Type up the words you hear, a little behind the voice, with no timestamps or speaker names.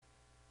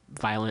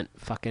violent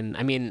fucking.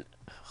 I mean,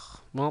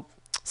 well,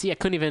 see, I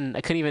couldn't even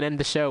end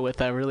the show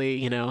with a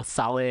really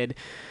solid.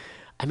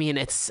 I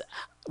mean,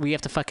 we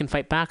have to fucking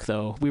fight back,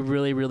 though. We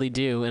really, really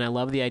do. And I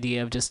love the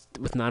idea of just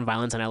with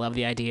nonviolence, and I love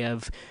the idea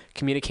of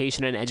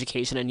communication and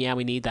education. And yeah,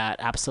 we need that,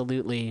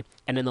 absolutely.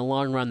 And in the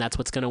long run, that's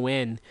what's going to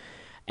win.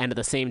 And at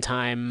the same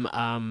time,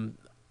 I'm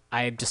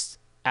just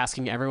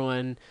asking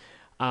everyone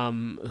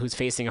who's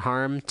facing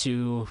harm,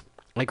 to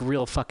like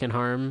real fucking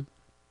harm,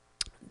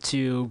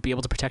 to be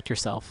able to protect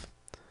yourself.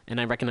 And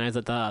I recognize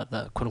that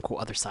the quote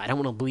unquote other side, I don't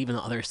want to believe in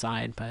the other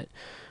side, but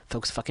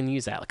folks fucking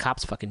use that. Like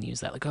cops fucking use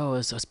that. Like, oh, I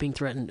was being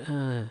threatened.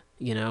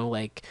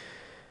 Like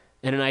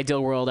in an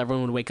ideal world,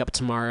 everyone would wake up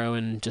tomorrow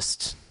and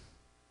just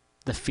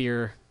the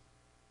fear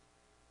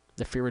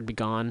would be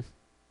gone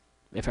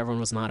if everyone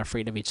was not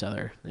afraid of each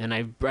other. And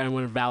I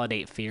want to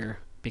validate fear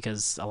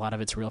because a lot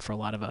of it's real for a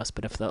lot of us.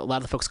 But if a lot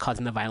of the folks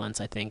causing the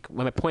violence, I think,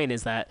 well, my point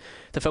is that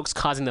the folks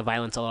causing the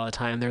violence a lot of the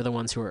time, they're the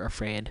ones who are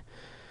afraid.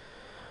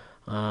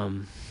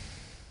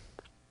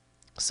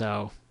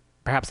 So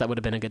perhaps that would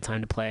have been a good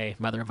time to play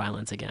Mother of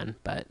Violence again,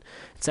 but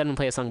instead I'm going to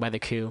play a song by The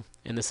Coup,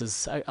 and this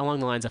is along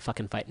the lines of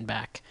fucking fighting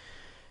back.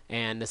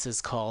 And this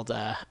is called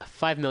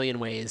 5 Million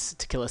Ways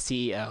to Kill a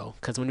CEO,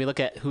 because when we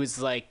look at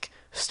who's like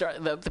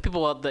the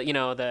people,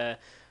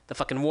 the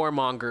fucking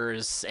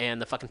warmongers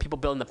and the fucking people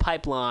building the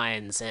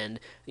pipelines and,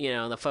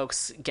 the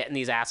folks getting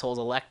these assholes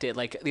elected,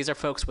 like these are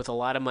folks with a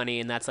lot of money,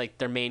 and that's like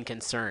their main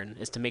concern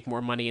is to make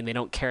more money, and they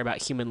don't care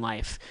about human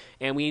life.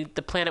 And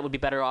the planet would be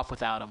better off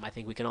without them. I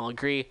think we can all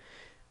agree.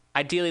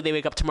 Ideally, they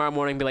wake up tomorrow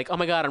morning and be like, oh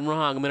my God, I'm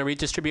wrong. I'm going to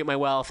redistribute my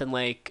wealth and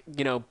make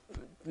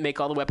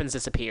all the weapons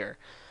disappear.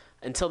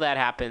 Until that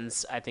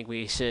happens, I think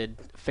we should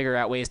figure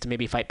out ways to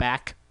maybe fight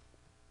back.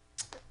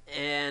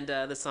 And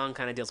this song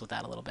kind of deals with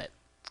that a little bit.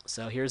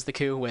 So here's The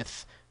Coup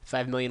with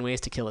 5 Million Ways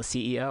to Kill a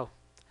CEO.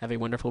 Have a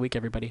wonderful week,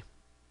 everybody.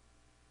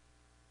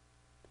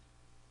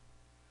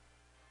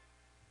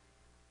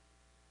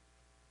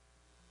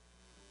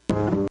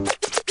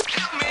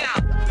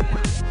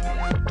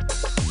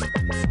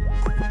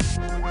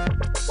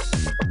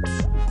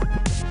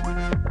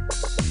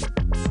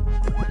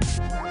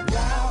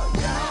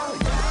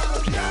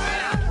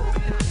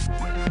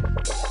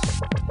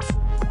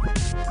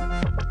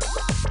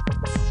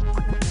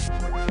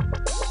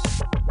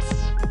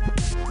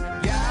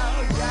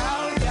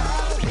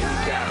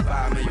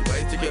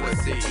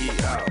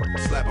 CEO.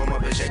 Slap them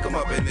up and shake them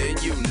up and then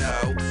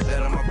let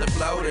them off the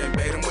float and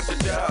bait them with the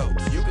dough.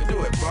 You can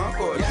do it funk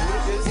or do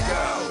it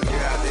disco.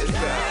 Yeah, this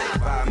go.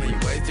 5 million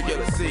ways to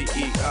kill a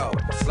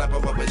CEO. Slap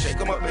them up and shake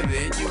them up and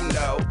then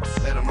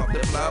let them off the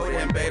float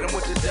and bait them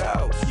with the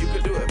dough. You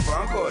can do it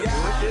funk or do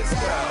it disco.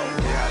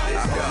 Yeah,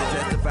 this go. I hope you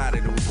justified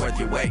it was worth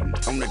your waiting.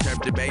 On the turf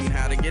debating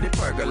how to get it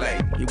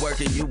percolating. You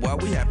working you while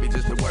we happy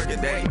just to work a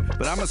day.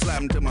 But I'ma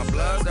slap him till my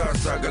blood starts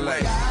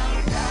circulating.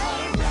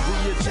 Do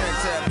your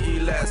checks have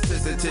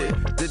elasticity?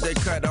 Did they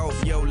cut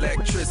off your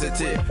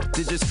electricity?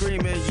 Did you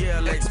scream and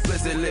yell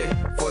explicitly?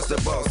 Force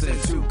the boss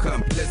into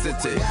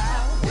complicity.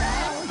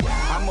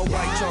 I'm a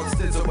white chalk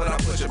stencil, but I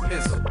push a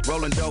pencil.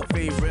 Rolling dope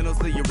fiend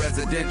rentals, leave your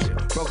residential.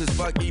 Broke as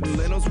fuck eating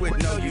lentils with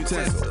no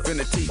utensil.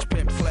 Finna teach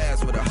pimp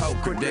class with a whole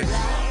credential.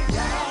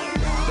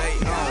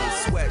 They own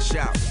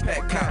sweatshops,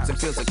 pet cops, and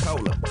fields of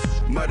cola.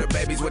 Murder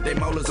babies with their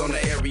molars on the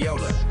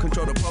areola.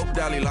 Control the Pope,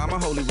 Dalai Lama,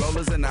 holy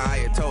rollers, and the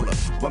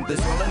Ayatollah. Bump this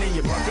rolling in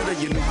your bucket or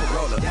your new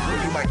Corolla.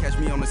 Or you might catch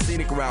me on the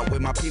scenic route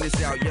with my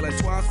penis out, yelling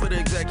twice for the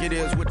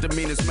executives with the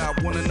meanest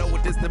mouth. Wanna know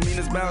what this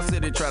demeanor's about?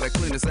 City try to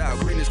clean us out.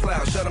 Greenest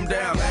cloud, shut them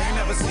down. They ain't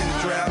never seen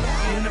a drought.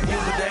 Interview,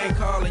 but they ain't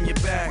calling you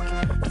back.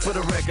 For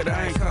the record,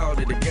 I ain't called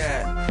it a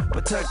gap.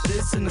 But tuck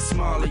this in the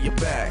small of your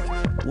back.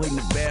 Wait in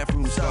the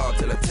bathroom stall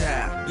till I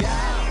tap.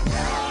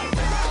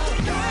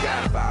 You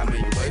got 5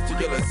 million ways to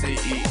kill a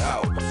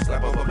CEO.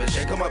 Slap them up and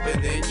shake them up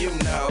and then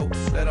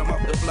let them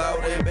off the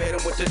float and bait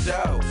them with the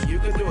dough. You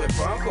can do it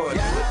funk or do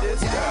it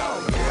disco.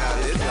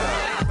 Yeah, this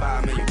go.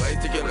 5 million ways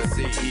to kill a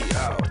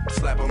CEO.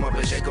 Slap them up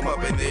and shake them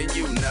up and then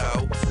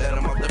let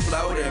them off the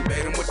float and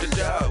bait them with the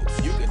dough.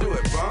 You can do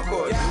it funk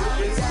or do it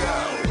disco.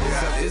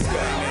 Yeah, this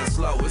game ain't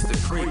slow, it's the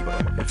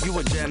creeper. If you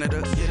a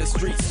janitor, get a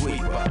street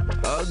sweeper.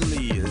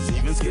 Ugly is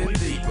even skin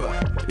deeper.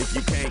 If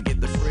you can't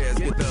get the prayers,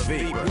 get the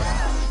Viper.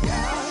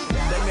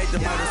 They made the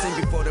murder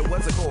scene before there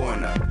was a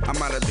coroner. I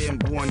might have been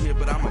born here,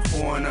 but I'm a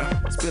foreigner.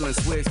 Spilling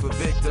swigs for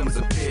victims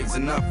of pigs.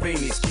 Enough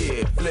fiendish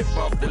kid. Flip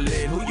off the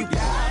lid. Who you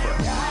for?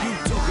 You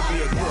too could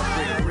be a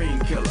corporate green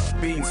killer,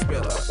 bean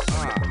spiller.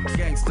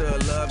 Gangster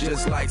love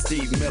just like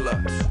Steve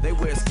Miller. They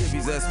wear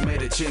skivvies that's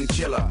made of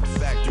chinchilla.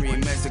 Factory in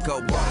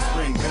Mexico, bought a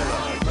spring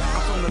villa.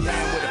 I'm from the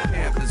land where the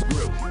Panthers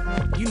grew.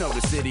 You know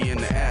the city and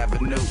the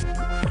avenue.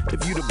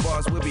 If you the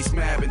boss, we'll be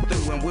smabbing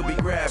through and we'll be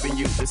grabbing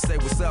you to say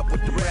what's up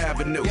with the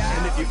revenue.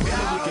 And if you feel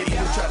it, we can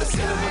even try to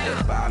seal it with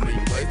the 5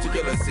 million ways to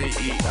kill a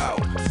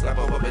CEO. Slap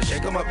them up and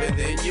shake them up and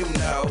then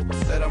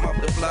let them off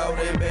the float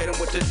and bait them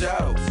with the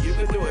dough. You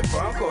can do it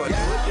funk or do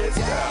it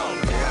disco.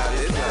 Yeah,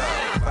 this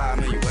go. 5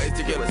 million ways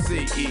to kill a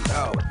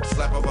CEO.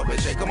 Slap them up and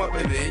shake them up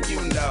and then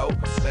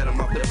let them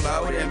off the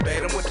float and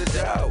bait them with the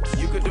dough.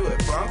 You can do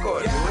it funk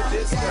or do it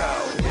disco.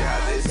 Yeah.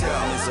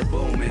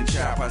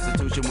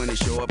 prostitution when they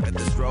show up at the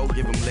stroke.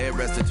 Give them lead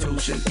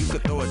restitution. You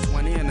could throw a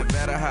 20 in the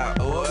vat of hot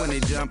oil when they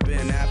jump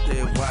in after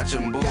it, watch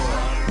them boil.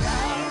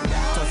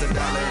 Toss a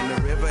dollar in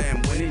the river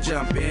and when he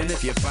jump in,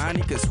 if you find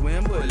he could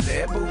swim, put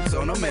lead boots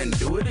on him and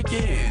do it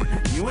again.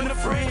 You and a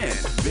friend,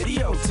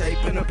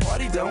 videotape and the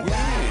party don't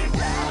end.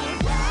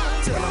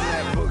 Tell him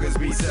that boogers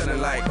be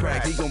selling like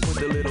crack. He gon' put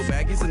the little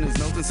baggies in his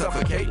nose and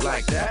suffocate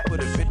like that. Put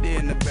a 50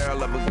 in the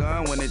barrel of a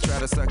gun when they try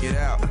to suck it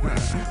out.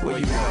 Well,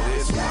 you know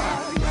this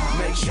one.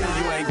 Make sure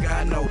you ain't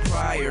got no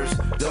priors.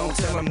 Don't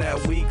tell him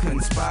that we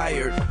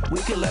conspired. We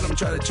could let him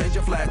try to change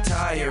a flat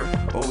tire,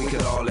 or we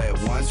could all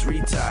at once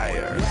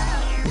retire.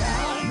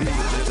 These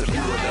are just a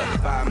few of the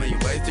 5 million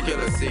ways to kill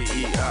a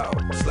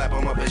CEO. Slap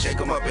him up and shake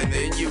him up and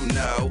then you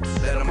know.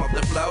 Let him off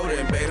the float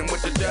and bait him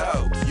with the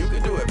dough. You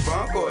can do it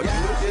funk or do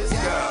it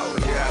disco.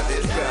 Yeah,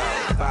 this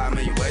go. 5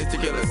 million ways to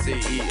kill a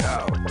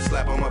CEO.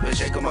 Slap him up and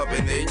shake him up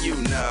and then you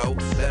know.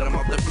 Let him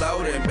off the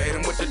float and bait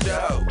him with the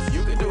dough.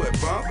 You can do it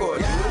funk or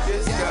do it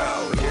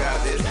disco.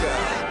 Yeah, this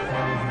go.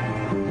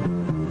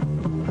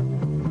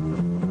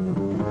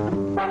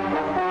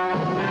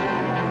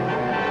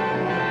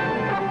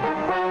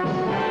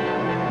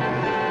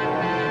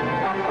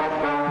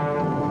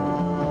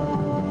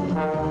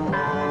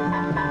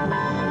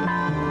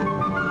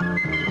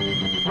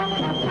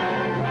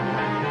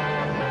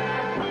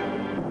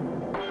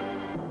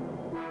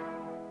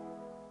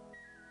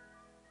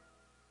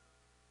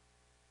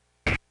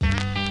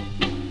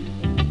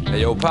 Hey,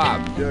 yo,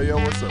 Pop. Yo,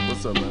 what's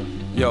up,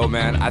 man? Yo,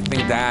 man, I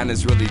think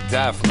Diana's really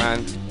deaf,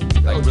 man.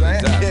 Like, really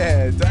Diana, deaf.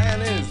 Yeah,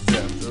 Diana is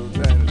deaf. So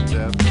Diana is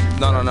deaf.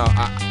 No.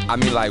 I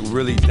mean, like,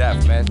 really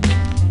deaf, man.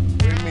 What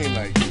do you mean,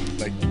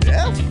 like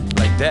deaf?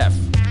 Like, deaf.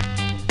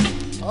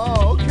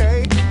 Oh,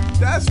 okay.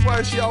 That's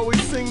why she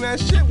always sing that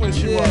shit when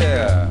she walks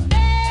out.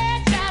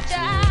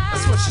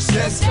 That's what she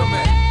says to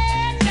me.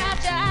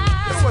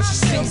 That's what she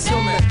sings to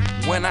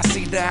me. When I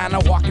see Diana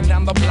walking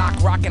down the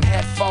block rocking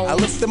headphones, I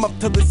lift them up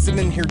to listen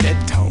and hear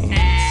dead tones.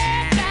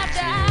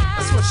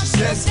 that's what she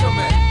says to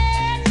me.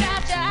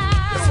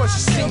 That's what she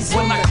sings to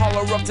me. When I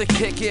call her up to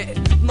kick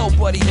it,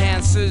 nobody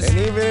answers. And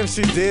even if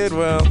she did,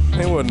 well,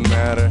 it wouldn't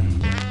matter.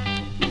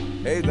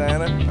 Hey,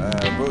 Diana,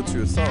 I wrote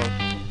you a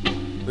song.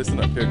 Listen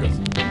up, here goes.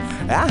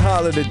 I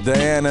hollered at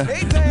Diana,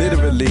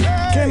 literally.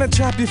 Can I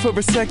chop you for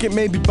a second?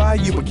 Maybe buy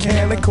you a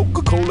can of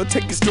Coca-Cola,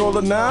 take a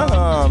stroller.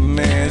 Nah,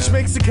 man. She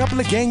makes a couple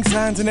of gang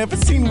signs I never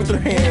seen with her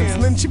hands.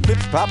 And then she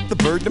flips pop the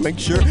bird to make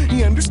sure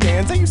he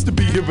understands. I used to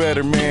be a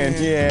better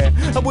man, yeah.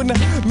 I wouldn't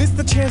have missed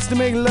the chance to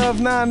make love,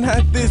 nah,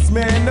 not this,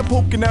 man. I'm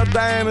poking out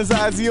Diana's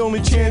eyes, the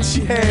only chance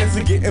she has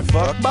of getting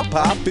fucked by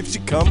Pop if she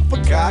come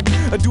for cock.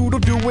 A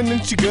doodle-doing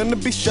and she gonna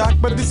be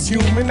shocked by this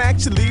human.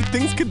 Actually,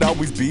 things could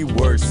always be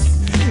worse.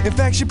 In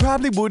fact, she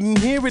probably wouldn't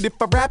hear it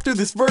if I rapped her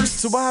this verse.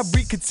 So I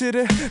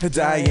reconsider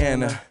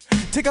Diana.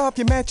 Take off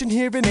your matching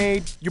hearing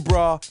aid, your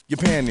bra, your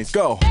panties,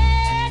 go.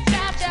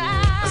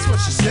 That's what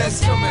she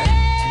says to me.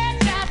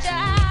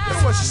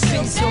 That's what she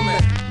sings to me.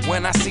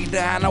 When I see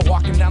Diana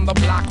walking down the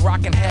block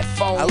rocking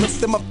headphones, I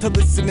lift them up to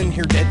listen and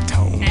hear dead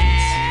tones.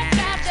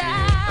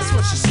 that's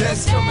what she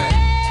says to me.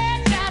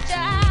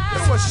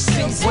 That's what she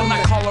sings to me. When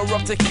I call her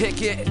up to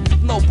kick it,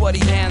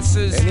 nobody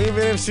answers. And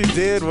even if she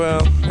did,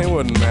 well, it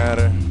wouldn't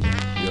matter.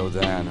 Yo,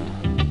 Diana,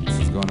 this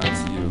is going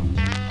out to you.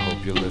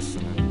 Hope you're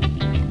listening.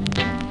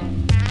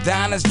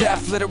 Diana's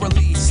deaf,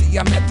 literally. See,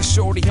 I met the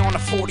shorty on a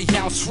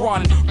 40-ounce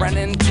run. Ran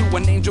into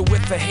an angel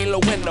with a halo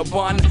in a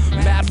bun.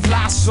 Mad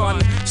fly,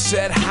 son.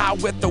 Said hi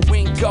with the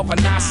wink of an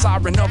eye,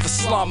 siren of a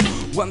slum.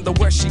 Wonder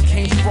where she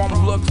came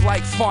from, looked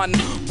like fun.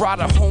 Brought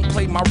her home,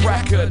 played my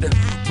record.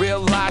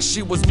 Realized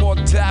she was more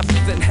deaf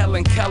than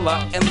Helen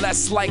Keller and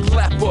less like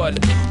Leopard.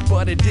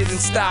 But it didn't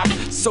stop,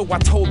 so I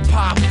told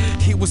Pop.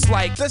 He was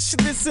like, Does she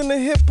listen to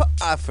hip-hop?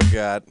 I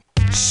forgot.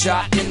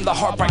 shot in the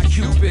heart by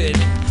Cupid.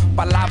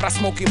 Palabras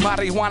smoking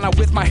marijuana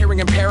with my hearing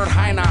impaired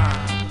hyena.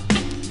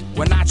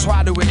 When I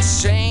tried to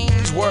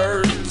exchange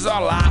words,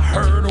 all I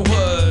heard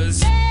was,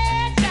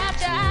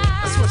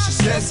 that's what she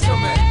says to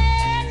me.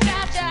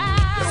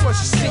 That's what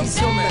she sings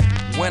to me.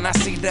 When I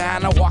see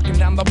Diana walking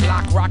down the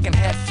block rocking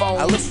headphones,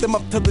 I lift them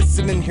up to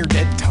listen and hear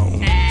dead tones.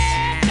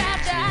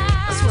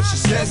 that's what she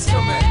says to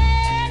me.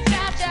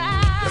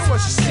 That's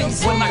what she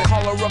sings to me. When I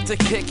call her up to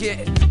kick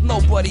it,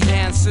 nobody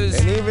answers.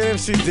 And even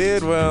if she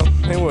did, well,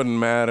 it wouldn't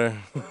matter.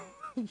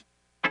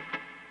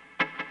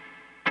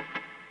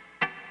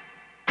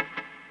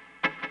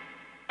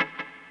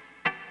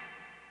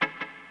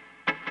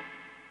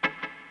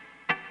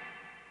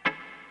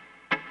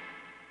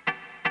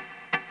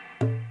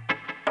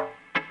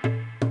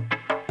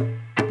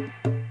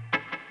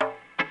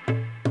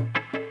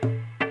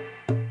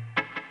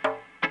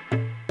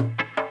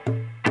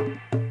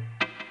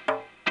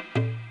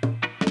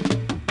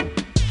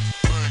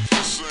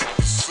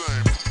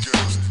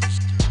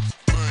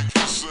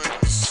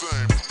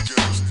 Same.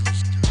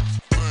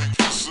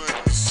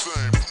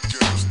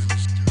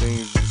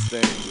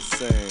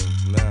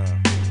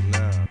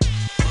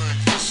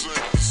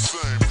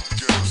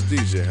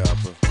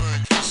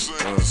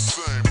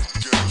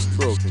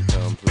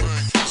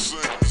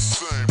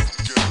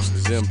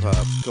 Jam pop,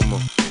 come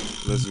on,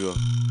 let's go.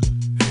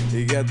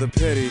 He got the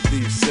petty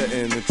thief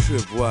setting the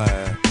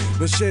tripwire.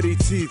 Machete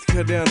teeth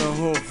cut down the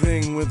whole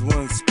thing with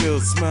one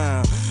spilled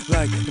smile.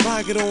 Like, if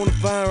I could own a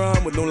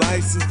firearm with no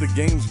license, the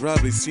game's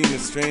probably seen a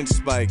strange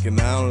spike. And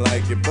I don't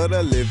like it, but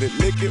I live it,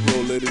 lick it,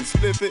 roll it, and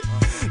split it.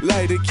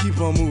 Light it, keep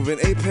on moving,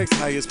 apex,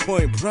 highest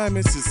point.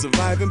 Primus is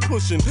surviving,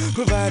 pushing,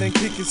 providing,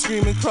 kicking,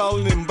 screaming,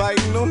 crawling and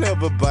biting. No,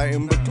 never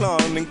biting, but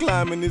clawing and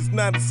climbing is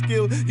not a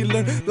skill. You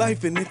learn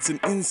life and it's an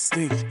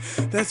instinct.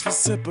 That's what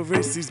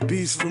separates these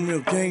beasts from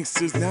real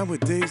gangsters.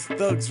 Nowadays,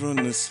 thugs run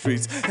the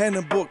streets and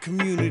abort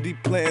community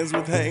plans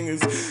with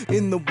hangers.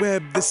 In the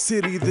web, the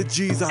city, the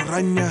G's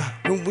araña.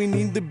 And we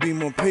need to be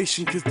more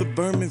patient, cause the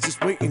vermin's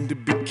just waiting to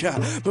be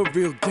caught. But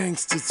real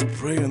gangsters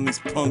prey on these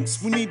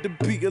punks. We need to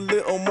be a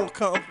little more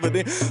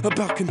confident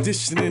about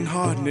conditioning,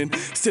 hardening,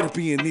 instead of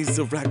being these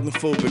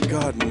arachnophobic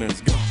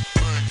gardeners. Go.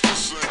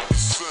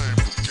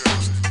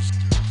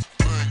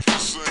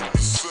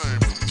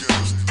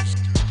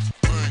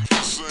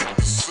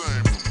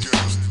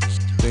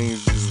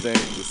 Things just ain't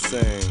the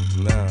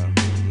same, nah.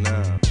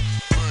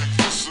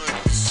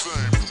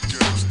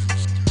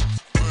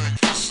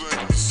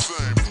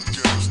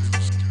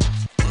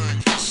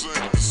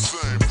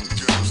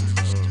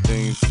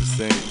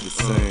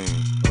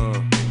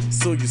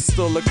 So you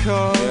stole a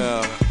car?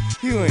 Yeah.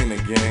 You ain't a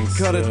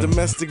gangster. Got a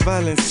domestic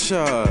violence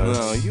charge.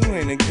 No, you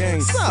ain't a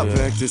gangster. Stop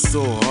acting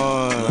so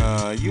hard.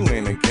 Nah, you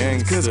ain't a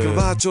gangster. Cause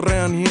Cavacho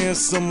around here,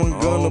 someone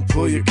gonna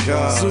pull your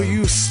car. So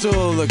you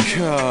stole a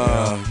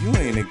car. Yeah, you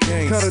ain't a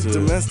gangster. Got a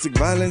domestic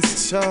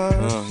violence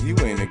charge. You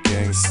ain't a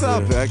gangster.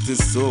 Stop acting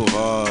so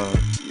hard.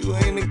 You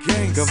ain't a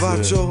gangster.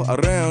 Cavacho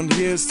around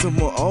here,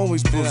 someone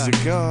always pulls your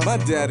car. My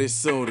daddy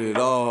sold it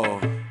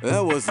all.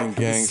 That wasn't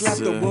gangster.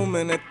 Slapped a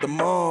woman at the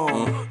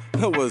mall.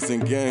 That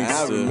wasn't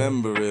gangster. I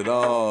remember it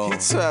all. He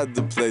tried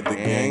to play the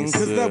gangster.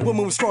 Cause that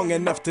woman was strong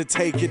enough to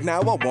take it.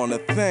 Now I wanna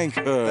thank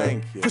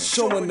her for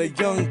showing a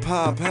young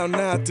pop how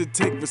not to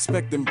take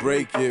respect and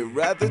break it.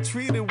 Rather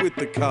treat it with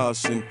the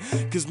caution.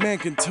 Cause man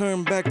can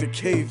turn back to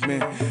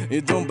caveman.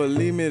 You don't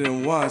believe me,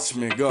 then watch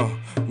me. Go.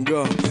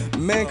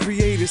 Man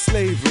created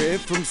slavery.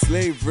 From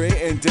slavery,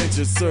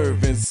 indentured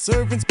servants.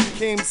 Servants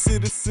became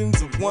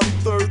citizens of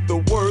 1/3 the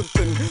worth.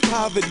 And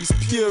poverty's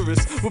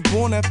purists were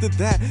born after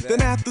that.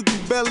 Then after the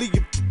belly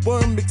of the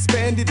worm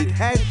expanded, it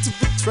had to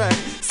retract.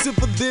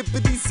 Civil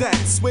Liberties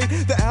Act swayed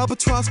the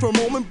albatross for a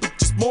moment, but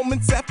just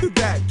moments after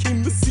that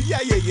came the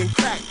CIA and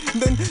crack.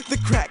 Then the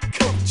crack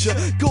culture,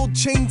 gold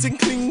chains and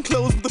clean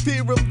clothes with the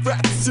fear of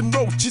rats and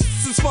roaches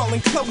and small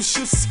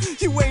enclosures.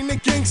 You ain't a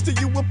gangster,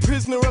 you a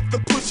prisoner of the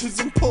pushes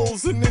and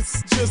pulls, and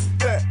it's just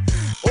that.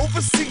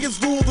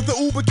 Overseers rule that the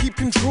Uber keep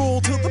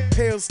control till the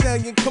pale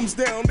stallion comes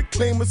down to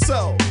claim us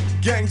all.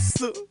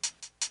 Gangster.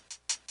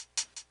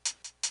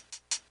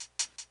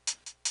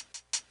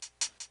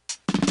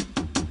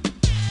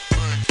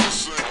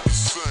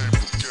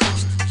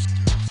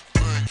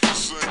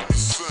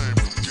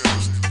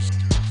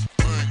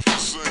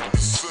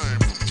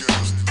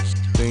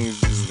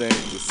 Things just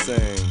ain't the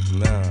same,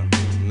 nah.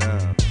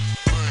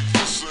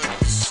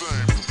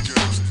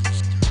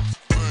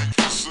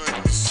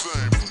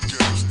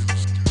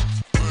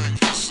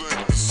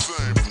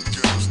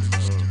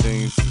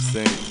 Things just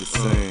ain't the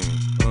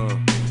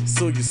same.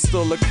 So you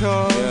stole a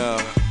car?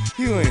 Yeah.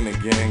 You ain't a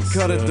gangster.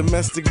 Got a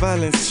domestic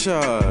violence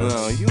charge.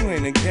 No, you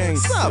ain't a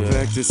gangster. Stop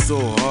acting so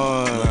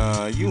hard.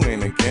 Nah, you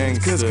ain't a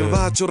gangster. Cause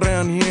Cavacho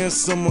around here,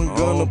 someone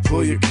gonna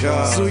pull your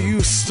car. So you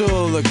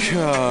stole a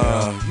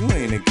car. You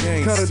ain't a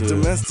gangster. Got a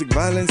domestic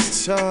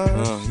violence charge.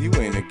 You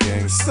ain't a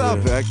gangster.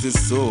 Stop acting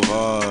so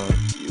hard.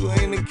 You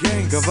ain't a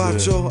gangster.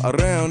 Cavacho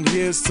around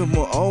here,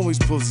 someone always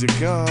pulls your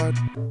card.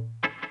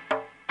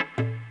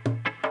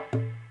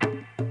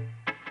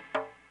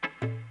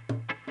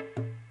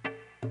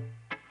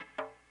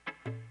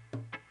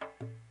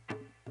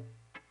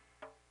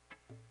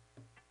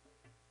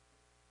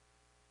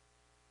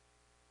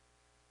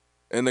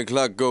 And the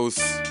clock goes,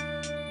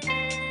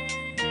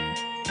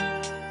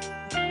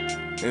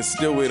 and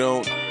still we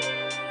don't.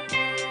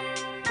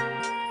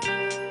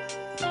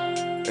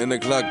 And the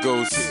clock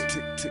goes,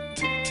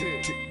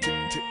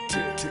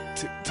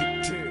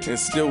 and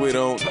still we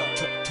don't.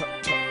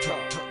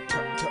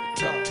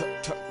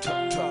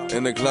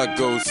 And the clock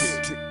goes,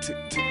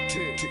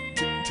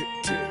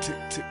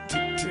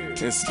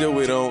 and still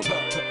we don't.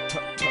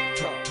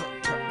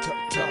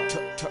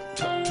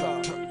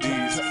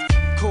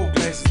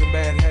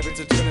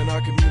 Are turning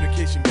our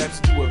communication gaps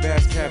into a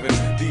vast cavern.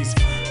 These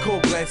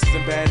cold glances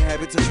and bad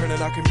habits are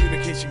turning our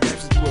communication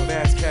gaps into a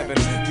vast cavern.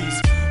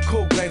 These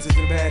cold glances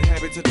and bad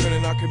habits are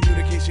turning our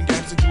communication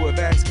gaps into a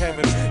vast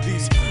cavern.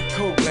 These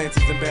cold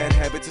glances and bad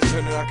habits are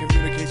turning our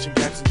communication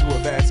gaps into a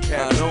vast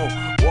cavern. I don't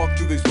walk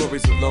through these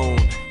worries alone.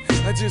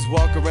 I just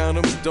walk around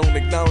them, don't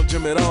acknowledge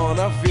them at all. And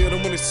I feel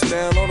them when they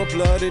smell all the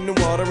blood in the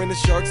water. And the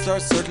sharks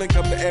start circling,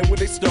 come to end where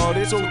they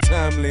started. So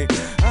timely,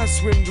 I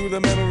swim through the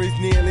memories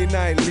nearly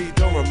nightly.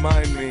 Don't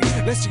remind me,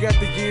 unless you got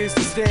the years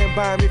to stand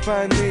by me.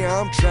 Finally,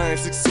 I'm trying,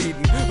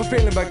 succeeding, but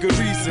failing by good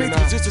reason. Faith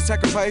was just a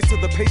sacrifice to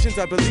the patience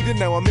I believed in.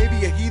 Now I may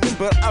be a heathen,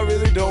 but I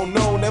really don't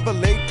know. Never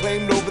laid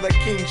claim over that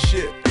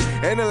kingship.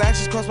 And the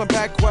lashes cross my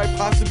back, quite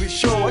possibly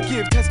show. I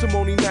give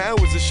testimony now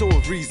as a show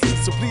of reason.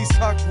 So please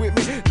talk with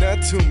me,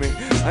 not to me.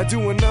 I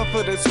do enough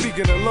of the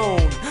speaking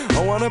alone.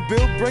 I wanna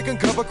build, break,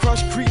 uncover,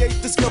 crush, create,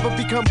 discover,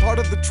 become part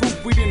of the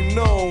truth we didn't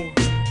know.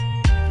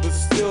 But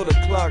still the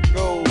clock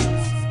goes.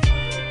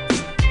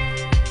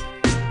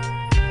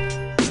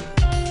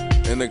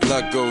 And the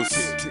clock goes.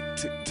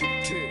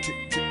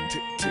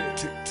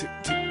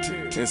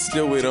 And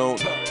still we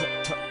don't.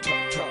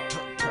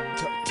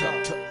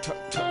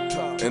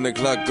 And the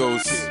clock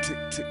goes.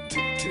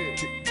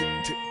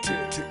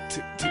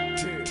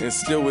 And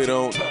still we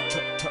don't.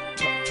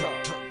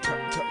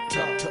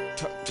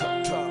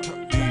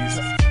 These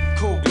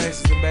cold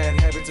glances and bad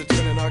habits are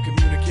turning our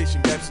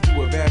communication gaps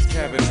into a vast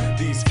cavern.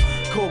 These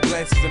cold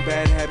glances and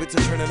bad habits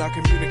are turning our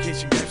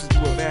communication gaps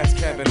into a vast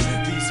cavern.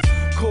 These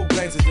cold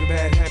glances and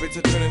bad habits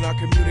are turning our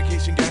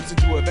communication gaps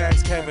into a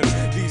vast cavern.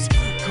 These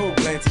cold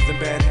glances and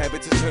bad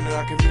habits are turning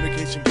our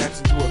communication gaps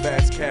into a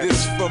vast cavern.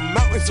 This from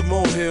mountains to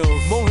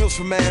molehills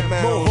from man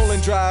mounds. Mulholland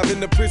and Drive in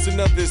the prison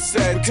of this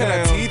sad town. Cut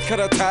our teeth, cut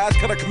our ties,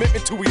 cut our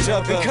commitment to each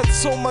other. And cut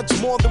so much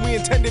more than we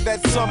intended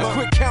that summer. I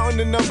quit counting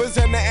the numbers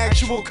and the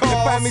actual cost.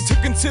 And finally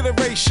took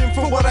consideration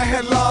for what I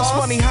had lost.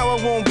 Funny how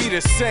it won't be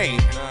the same.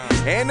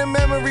 And the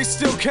memories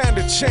still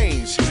kinda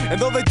change. And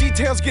though the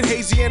details get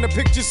hazy and the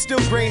picture's still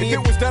grainy, if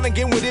it was done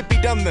again, would it be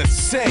done the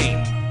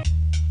same?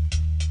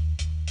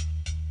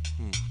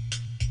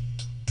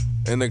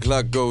 And the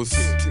clock goes.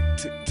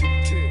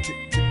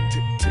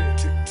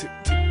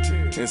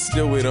 And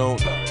still we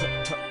don't.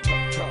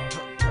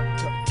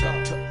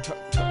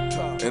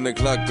 And the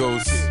clock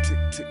goes.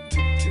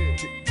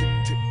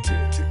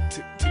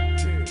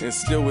 And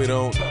still we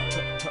don't.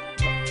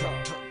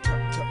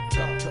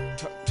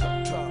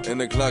 And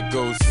the clock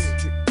goes.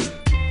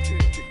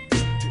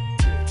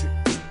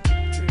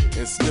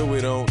 And still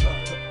we don't.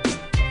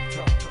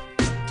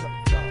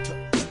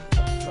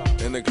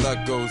 And the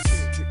clock goes.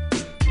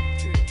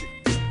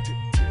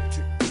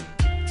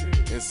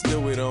 And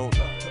still we don't.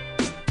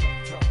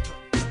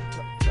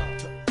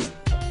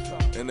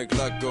 And the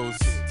clock goes.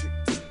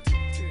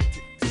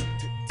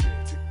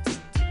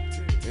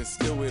 And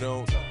still we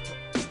don't.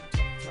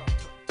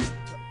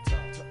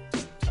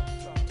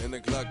 And the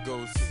clock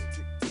goes.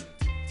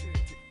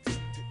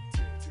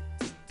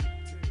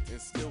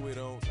 And still we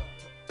don't.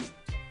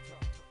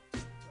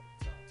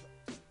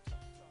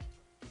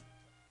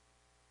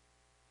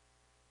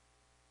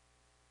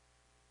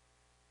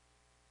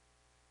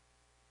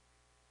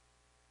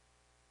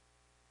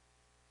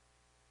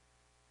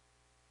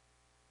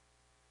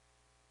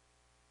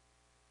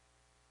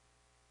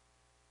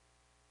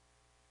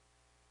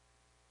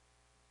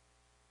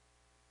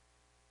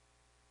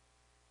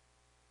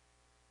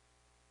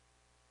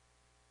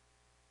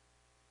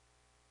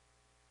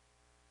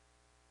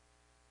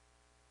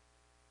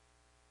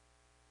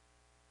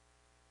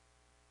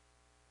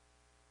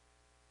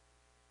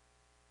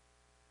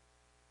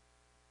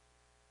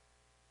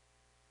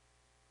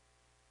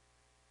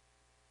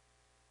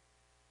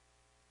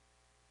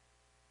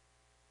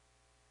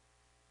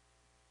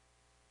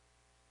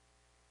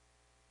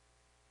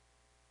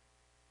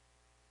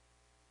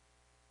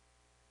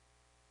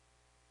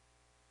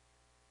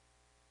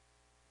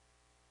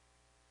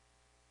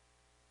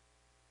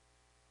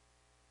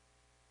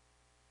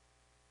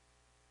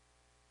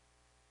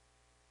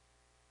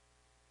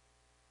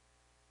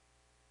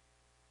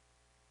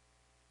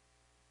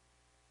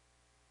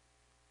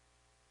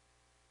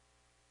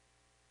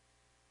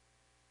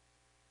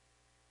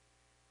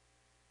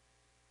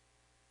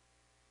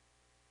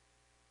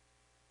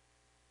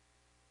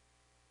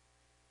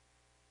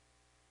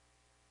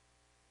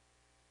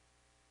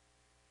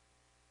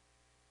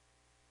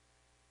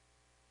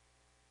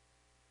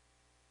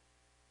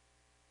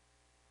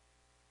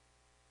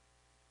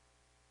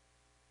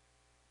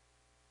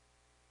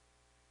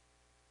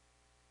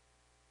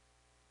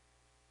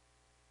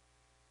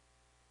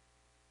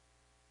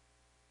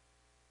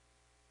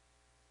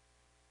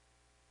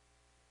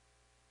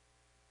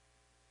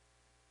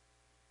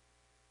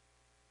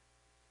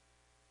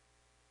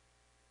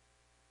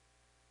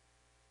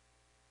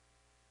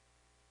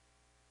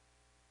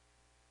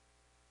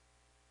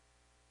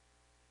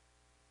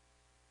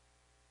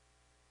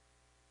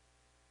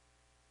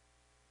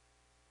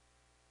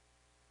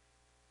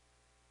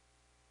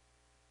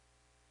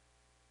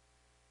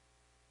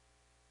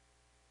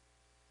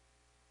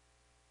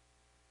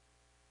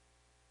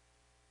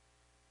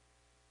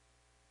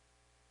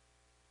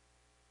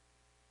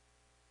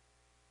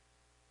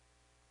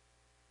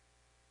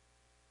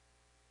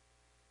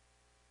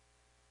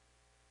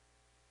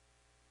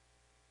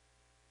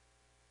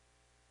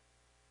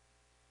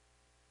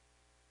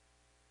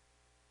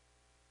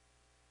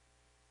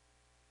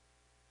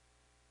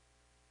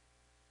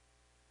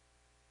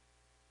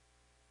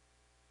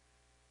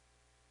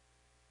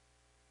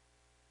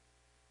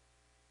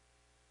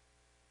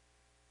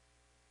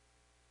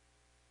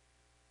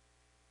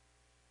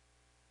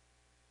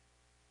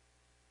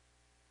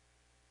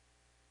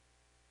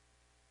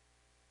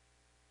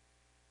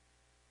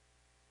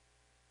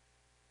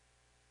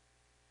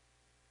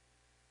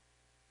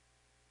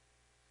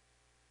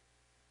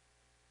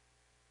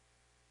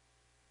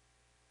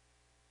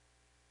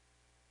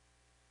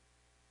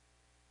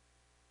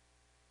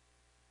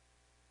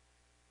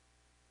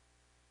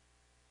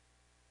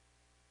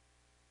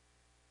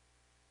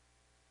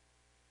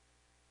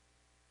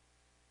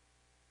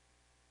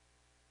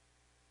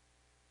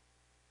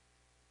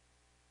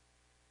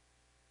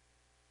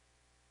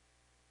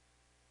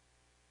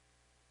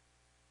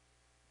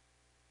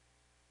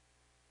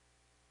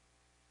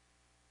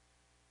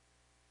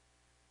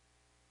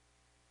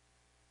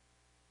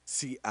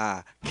 See,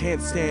 I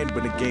can't stand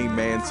when a gay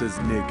man says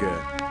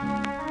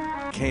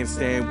nigga. Can't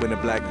stand when a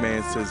black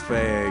man says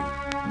fag.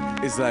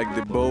 It's like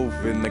they're both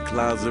in the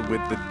closet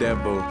with the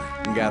devil.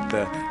 Got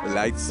the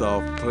lights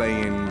off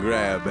playing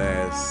grab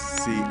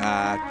ass. See,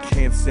 I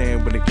can't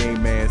stand when a gay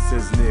man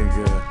says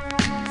nigga.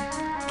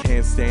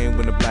 Can't stand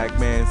when a black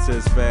man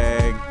says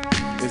fag.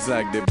 It's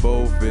like they're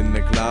both in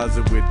the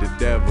closet with the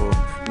devil.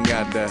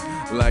 Got the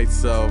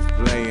lights off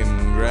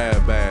playing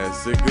grab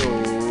ass. It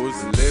goes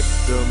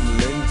lift 'em,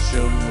 lynch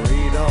 'em,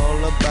 read all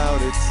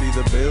about it. See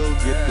the bill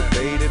get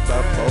debated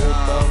by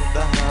both of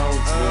the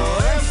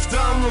houses. Lift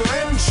 'em,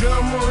 lynch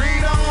 'em,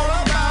 read all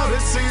about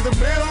it. See the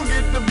bill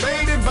get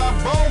debated by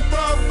both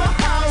of the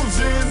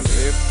houses.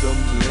 Lift 'em,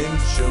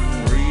 lynch 'em,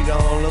 read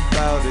all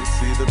about it.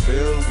 See the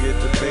bill get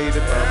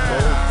debated by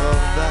both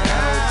of the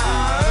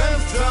houses.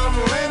 Lift 'em,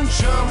 lynch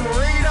 'em,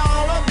 read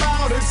all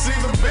about it. See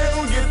the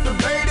bill get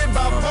debated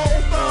by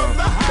both of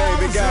the houses.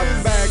 Baby got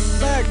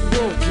back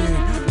broken,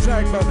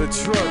 dragged by the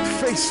truck.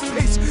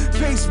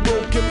 Face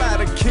broken by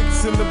the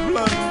kicks in the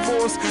blunt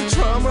force.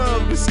 Trauma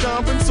of the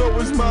stomping, so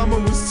his mama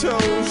was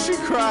told. She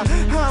cried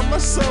how my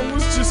son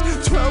was just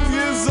 12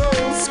 years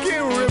old.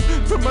 Skin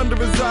ripped from under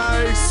his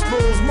eye,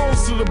 exposed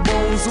most of the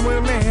bones.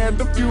 When they had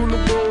the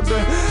funeral, the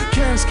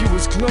casket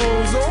was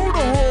closed. Oh,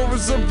 the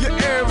horrors of your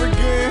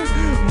arrogant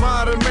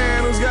modern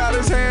man who's got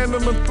his hand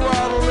on the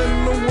throttle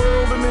and the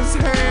world in his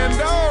hand.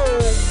 Oh,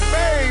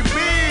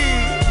 baby,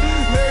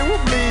 they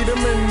will bleed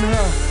him in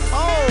her.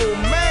 Oh,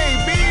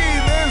 maybe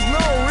there's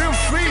no real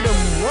freedom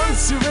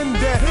once you're in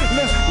that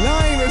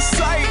line of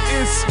sight.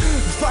 It's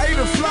fight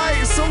or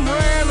flight. Some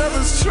ran,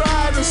 others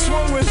tried and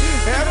swung with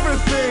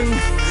everything,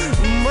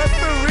 but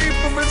the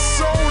reaper is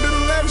sold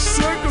and left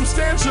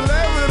circumstantial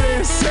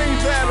evidence.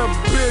 Ain't that a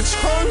bitch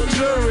hung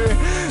jury?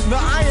 The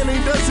irony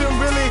doesn't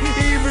really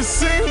even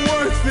seem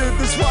worth it.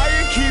 That's why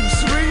it keeps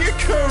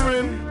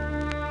reoccurring.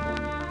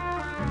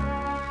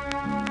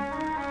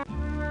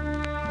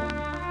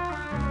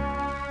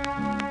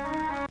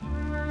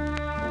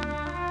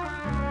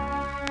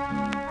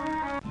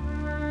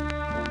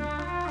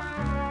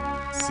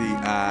 See,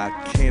 I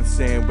can't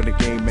stand when a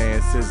gay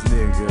man says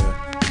nigga.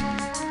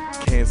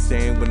 Can't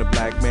stand when a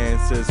black man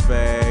says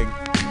fag.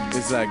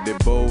 It's like they're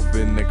both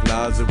in the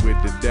closet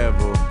with the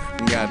devil.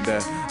 Got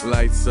the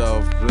lights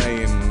off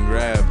playing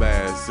grab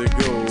ass. It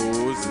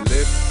goes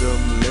lift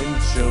 'em,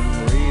 lynch 'em,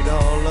 read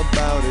all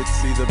about it.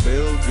 See the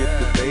bill get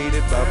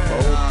debated by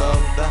both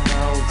of the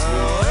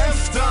houses.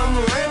 Lift 'em,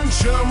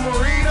 lynch 'em,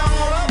 read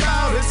all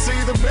about it.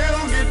 See the bill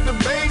get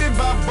debated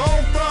by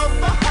both of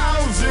the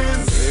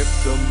houses.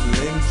 Lift 'em,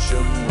 lynch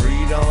 'em,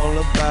 read all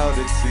about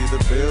it. See the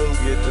bill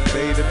get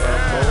debated by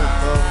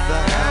both of the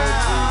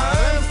houses.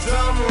 Lift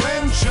 'em,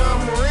 lynch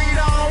 'em, read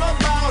all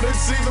about it.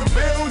 See the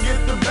bill get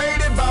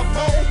debated by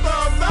both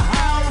of the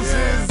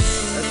houses.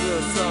 That's a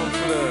little song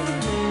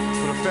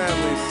for the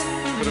families,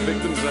 for the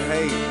victims of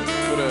hate,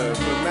 for the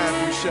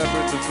Matthew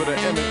Shepherds and for the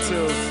Emmett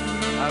Tills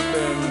out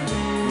there in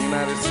the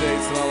United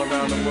States and all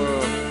around the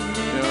world.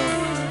 You know,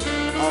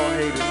 all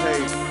hate is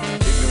hate,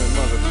 ignorant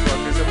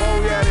motherfuckers. And while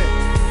we at it,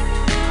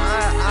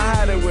 I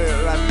had it with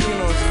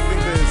Latinos who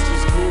think that it's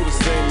just cool to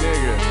say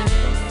nigga.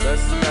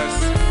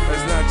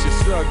 That's not your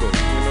struggle,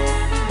 you know.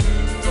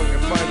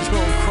 Fucking find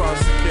your own cross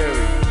to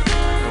carry,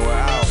 and we're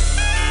out.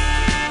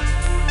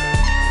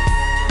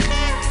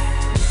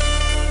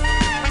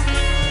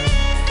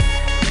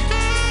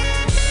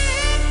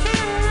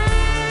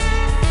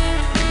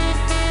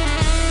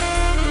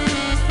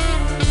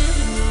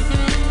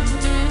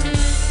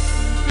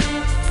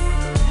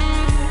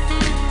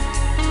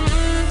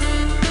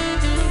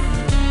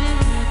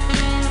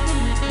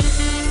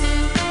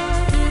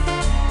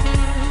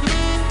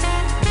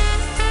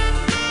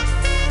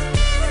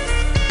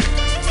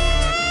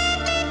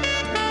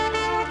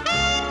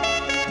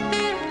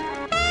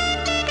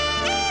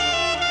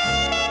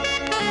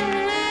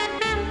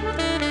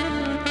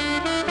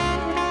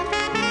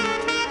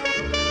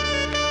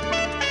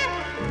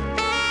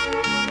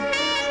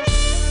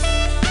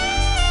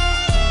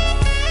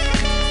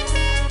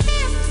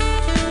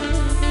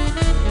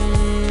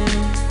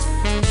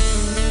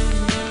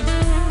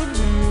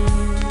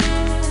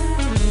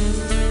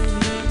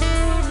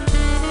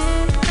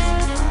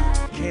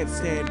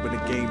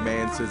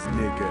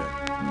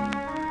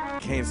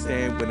 Can't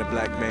stand when a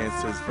black man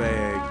says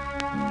fag.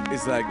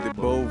 It's like they're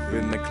both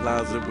in the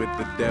closet with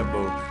the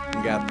devil.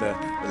 Got the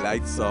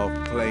lights off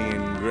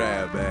playing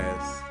grab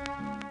ass.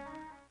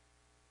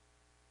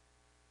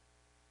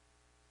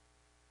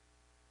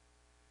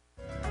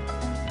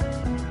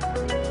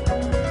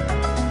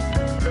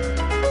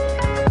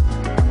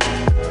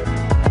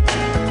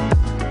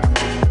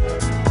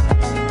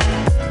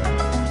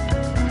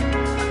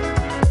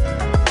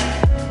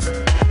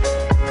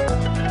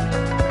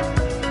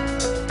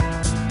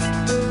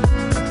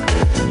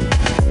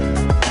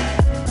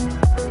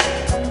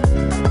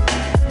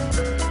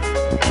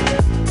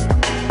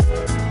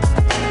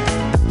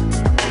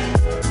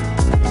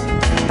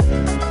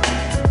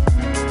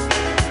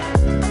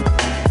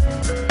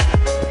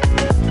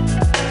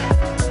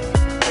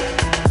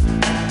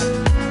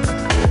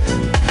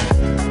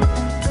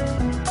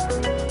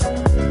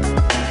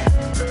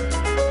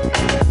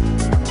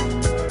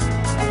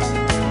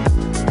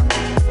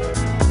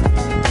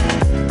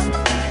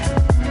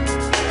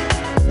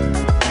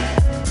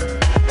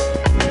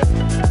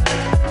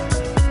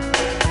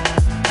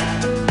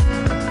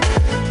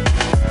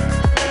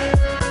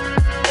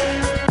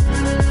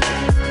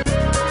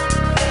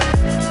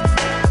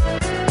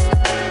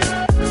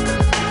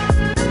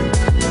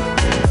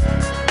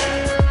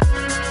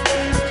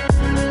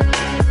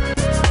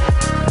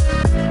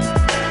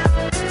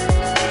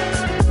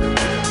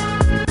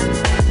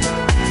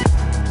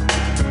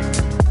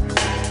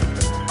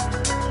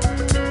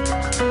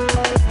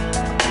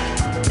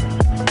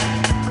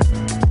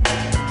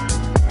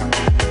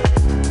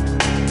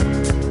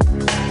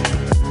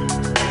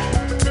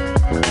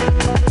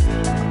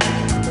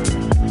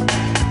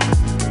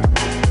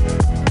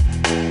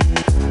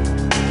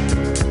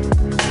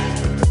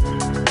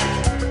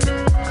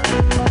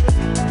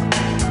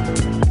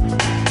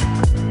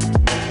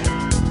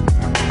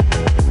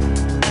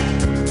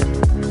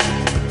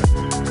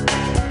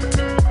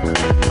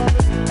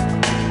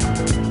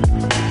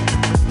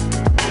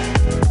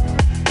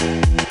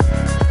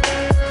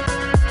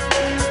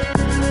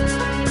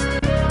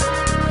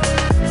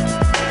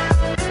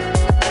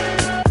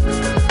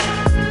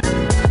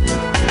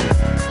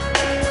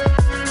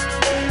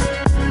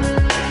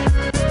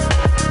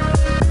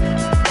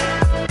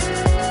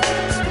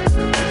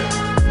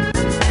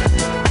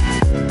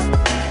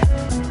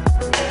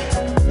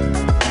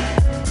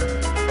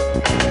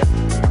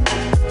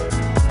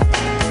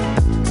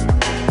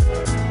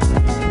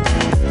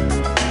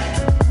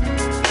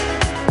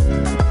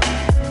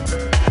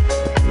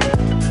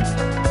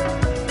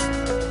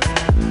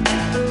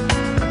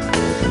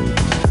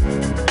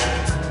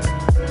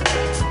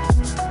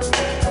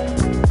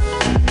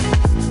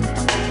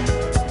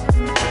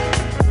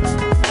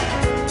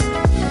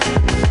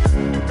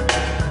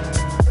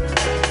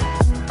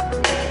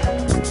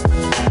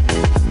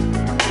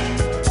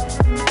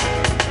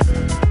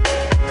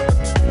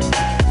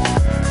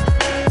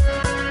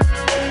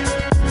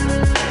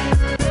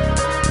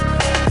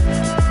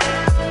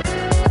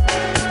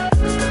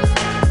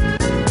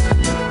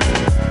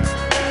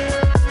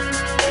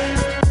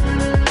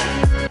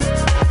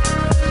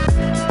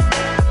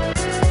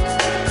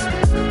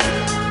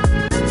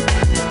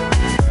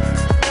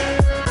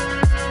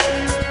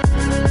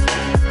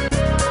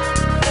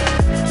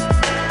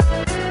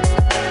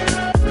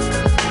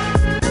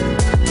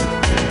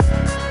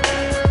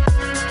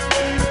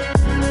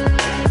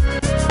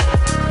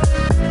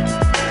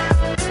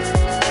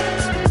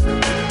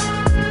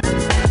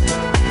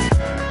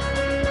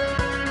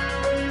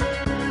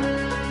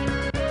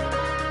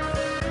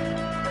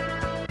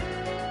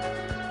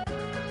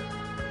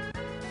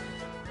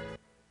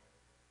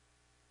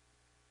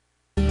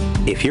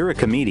 If you're a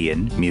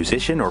comedian,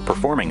 musician, or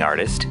performing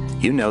artist,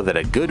 you know that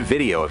a good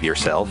video of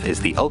yourself is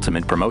the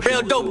ultimate promotion.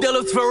 Real dope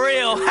dealers for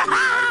real.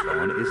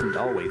 iPhone isn't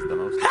always the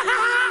most.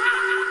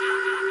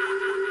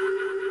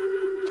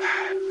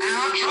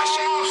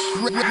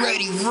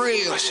 Ready,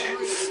 real. Push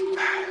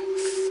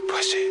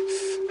it.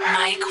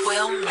 Mike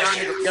Wilmer.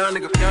 Young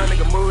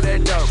nigga move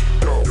that dope.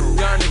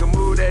 Young nigga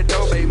move that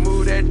dope, baby,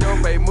 move that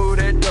dope, baby, move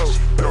that dope.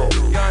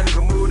 Young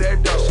nigga move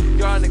that dope.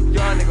 Young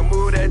nigga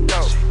move that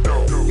dope.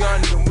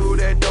 Young nigga move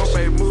that dope,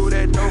 baby, move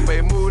that dope,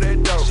 baby, move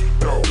that dope.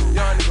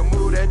 Young nigga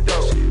move that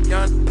dope.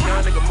 Young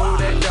nigga move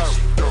that dope.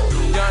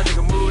 Young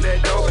nigga move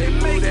that dope, baby,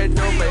 move that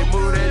dope, baby,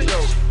 move that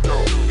dope.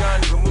 Young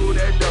nigga move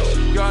that dope.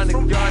 Young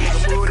nigga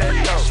move that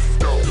dope.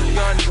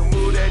 Young nigga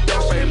move that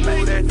dope, baby,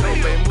 move that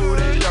dope, baby, move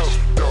that dope.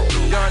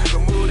 Young nigga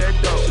move that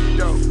dope.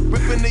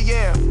 Whipping the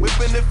yam,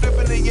 whipping and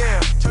flipping the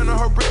yam. Turning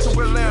her brick to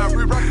a lamb,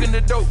 re-rocking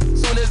the dope.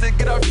 Soon as it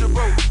get off your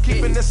boat,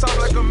 keeping it soft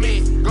like a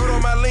meat. Go to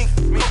my link,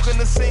 cook in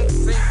the sink.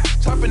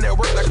 Chopping that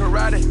work like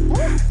karate.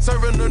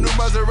 Serving a new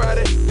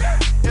Maserati.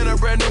 In a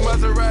brand new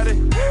Maserati.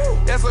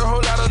 That's a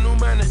whole lot of new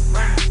money.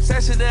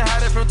 Sashing and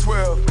hiding from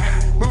 12.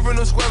 Moving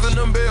them squares and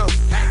them bills.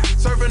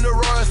 Serving the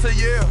Royals to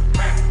Yale.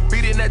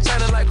 Beating that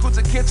China like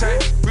Kuta Kinte.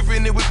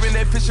 Whipping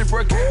that pitch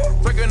broken.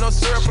 Drinking no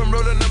syrup and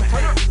rolling them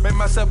hay. Make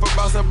myself a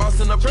boss and boss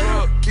in the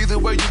plug. Either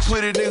way you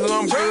put it, nigga,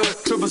 I'm good.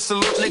 Triple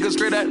salute, nigga,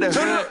 straight out the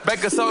hood.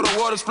 Back of soda,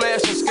 water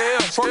splash and scale.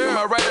 Smoking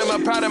my right and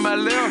my pot and my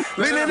left.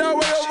 Leaning all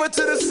the way over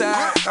to the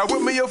side. I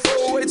whip me a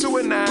 4-way to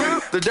a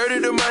 9. The dirty,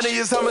 the money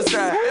is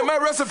homicide. And my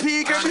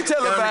recipe can be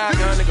televised.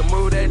 Young nigga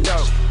move that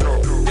dope.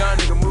 Young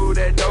nigga move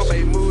that dope,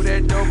 baby, move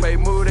that dope, baby,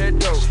 move that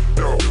dope.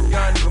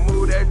 Young nigga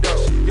move that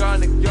dope.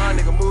 Young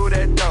nigga move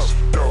that dope.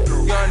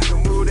 Young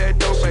nigga move that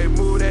dope, baby,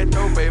 move that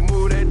dope, baby,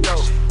 move that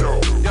dope.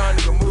 Young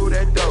nigga move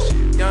that dope.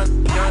 Young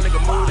nigga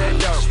move that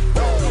dope.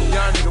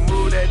 Young nigga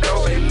move that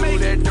dope, baby, move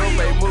that dope,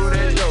 baby, move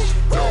that dope.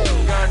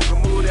 Young nigga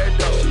move that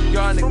dope.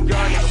 Young nigga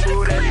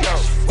move that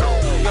dope.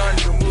 Young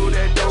nigga move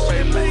that dope,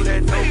 baby, move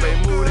that dope,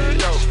 baby, move that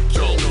dope.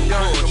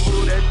 Young nigga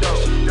move that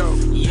dope.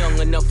 Young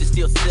enough to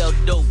still sell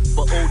dope,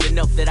 but old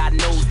enough that I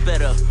knows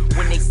better.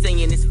 When they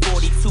saying it's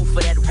 42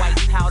 for that white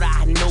powder,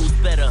 I knows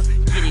better.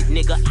 Get it,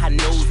 nigga, I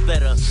knows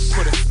better.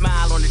 Put a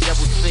smile on the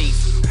devil's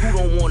face. Who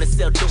don't wanna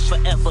sell dope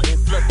forever and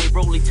flood they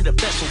rolling to the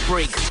vessel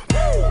break?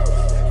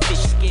 Fish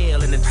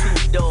scale and a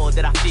two-door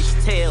that I fish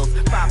tails.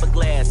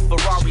 Fiberglass,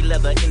 Ferrari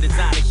leather, and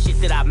designer shit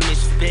that I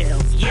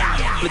misspells.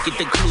 Yeah, look at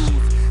the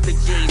clues, the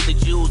J's, the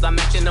jewels, I'm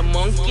acting a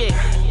monkey.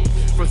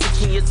 From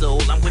 16 years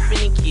old, I'm whipping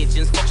in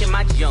kitchens, fucking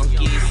my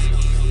junkies.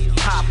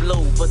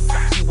 Pablo,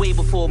 Versace way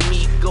before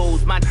me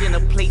goes. My dinner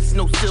plates,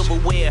 no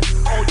silverware.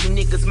 All you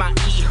niggas, my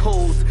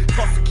E-hoes.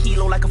 Toss a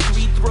kilo like a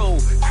free throw.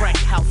 Crack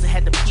house, I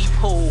had the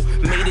peephole.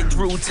 Made it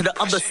through to the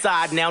other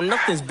side. Now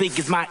nothing's big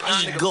as my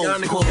ego.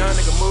 Young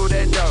nigga move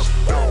that dope.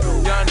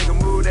 Young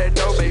nigga move that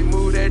dope, baby,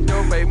 move that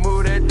dope, baby,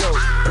 move that dope.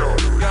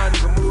 Young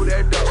nigga move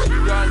that dope.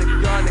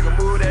 Young nigga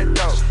move that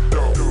dope.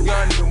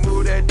 Young nigga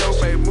move that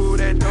dope, baby, move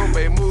that dope,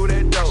 baby, move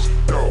that dope.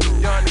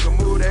 Young nigga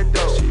move that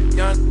dope.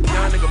 Young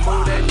nigga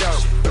move that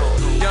dope.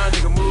 Young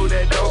nigga move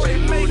that dope, baby,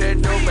 move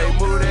that dope, baby,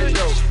 move that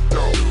dope.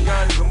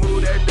 Young nigga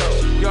move that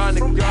dope. Young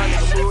nigga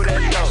move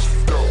that dope.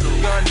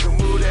 Young nigga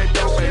move that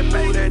dope, baby,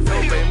 move that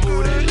dope, baby,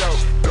 move that dope.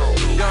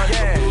 Young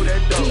nigga move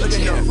that dope. Look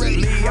at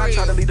me, I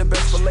try to leave the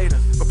best for later,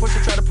 but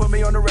Pusha try to put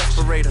me on the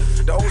respirator.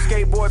 The old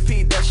skateboard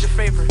Pete, that's your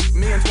favorite.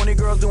 Me and 20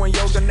 girls doing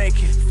yoga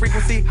naked.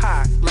 Frequency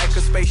high, like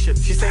a spaceship.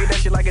 She say that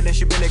she like it, then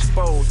she been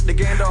exposed. The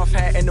Gandalf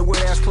hat and the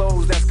weird ass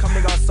clothes, that's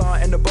coming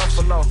outside and the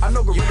buffalo. I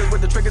know gorillas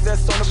with the triggers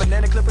that's on the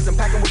banana clippers and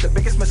packing with the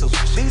biggest missiles.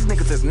 These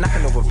niggas is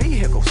knocking over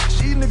vehicles.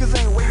 These niggas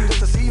ain't waiting just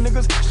to see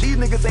niggas. These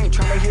niggas ain't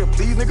trying to hear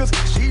please niggas.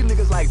 These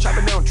niggas like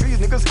chopping down trees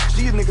niggas.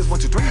 These niggas 1,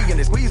 2, 3 and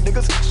they squeeze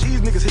niggas.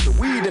 These niggas hit the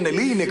weed and they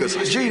leave niggas.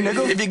 G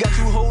nigga. If you got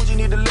 2 hoes, you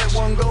need to let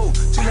one go.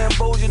 2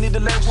 Lambos, you need to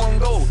let one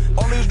go.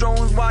 All these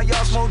drones while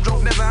y'all smoke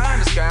dope. Never eye in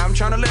the sky, I'm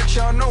trying to let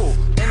y'all know.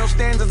 Ain't no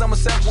stanzas, I'ma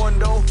set one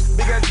though.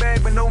 Big ass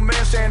bag, but no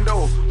man stand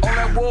though. All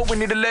that war, we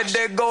need to let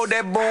that go.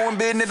 That bone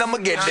business, I'ma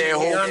get that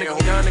hoe. Young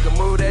nigga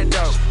move that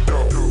dope.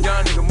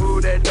 Young nigga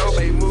move that dope,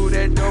 baby, move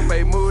that dope,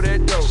 baby, move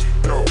that dope.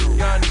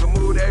 Young nigga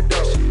move that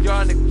dope.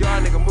 Young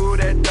nigga move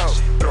that dope.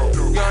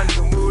 Young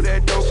nigga move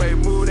that dope, baby,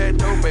 move that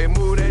dope, baby,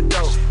 move that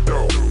dope.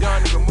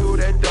 Young nigga move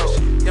that dope.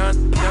 Young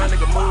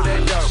nigga move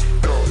that dope.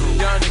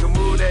 Young nigga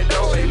move that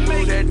dope, baby,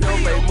 move that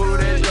dope, baby, move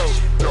that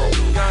dope.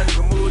 Young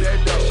nigga move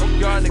that dope.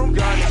 Young nigga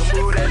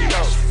move that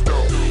dope.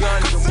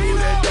 Young nigga move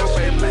that dope,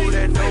 baby, move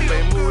that dope,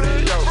 baby, move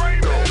that dope.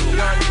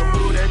 Young nigga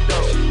move that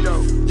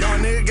dope. Young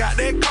nigga got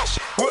that coat,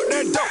 with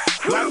that dope,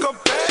 like a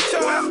bad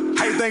child.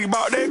 How you think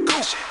about that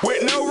coupe,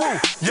 with no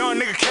roof? Young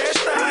nigga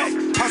cashed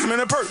out, toss him in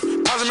the perk,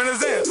 toss him in the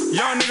Zan.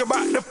 Young nigga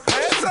bout to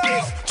pass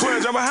out,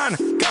 12 jump behind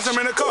him, got some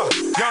in the car.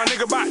 Young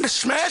nigga bout to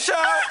smash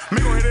out.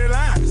 Me gon' hit that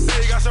line,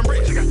 say he got some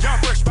bricks, young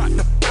fresh bout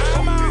to buy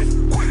him out.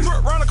 Quick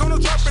trip round the corner,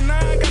 dropping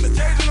 9, got the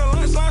J's in the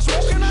lunch line,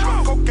 smoking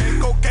out.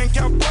 Cocaine,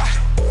 cowboy,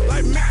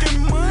 like Mickey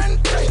Monday.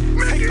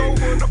 Take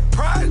over the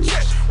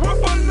project,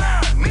 whip a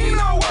 9, need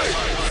no way.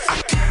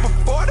 I keep a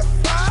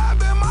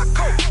 45 in my car.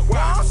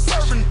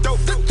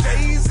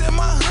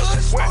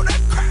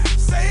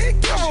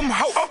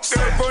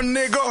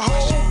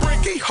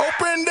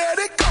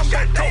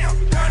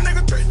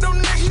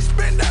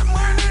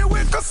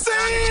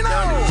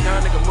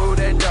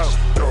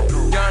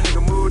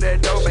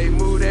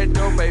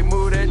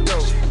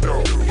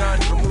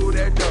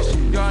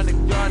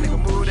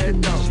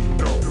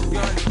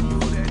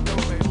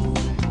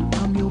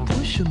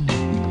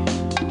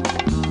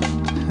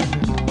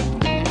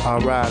 All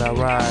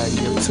right.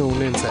 You're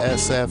tuned into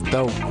SF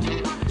Dope.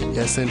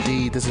 Yes,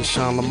 indeed. This is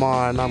Sean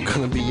Lamar, and I'm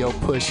gonna be your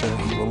pusher,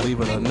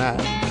 believe it or not.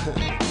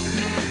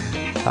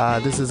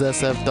 This is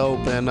SF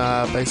Dope, and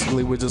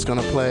basically we're just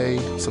gonna play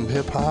some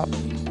hip hop,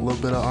 a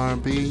little bit of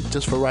R&B,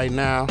 just for right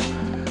now.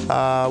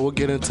 We'll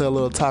get into a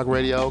little talk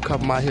radio. A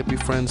couple of my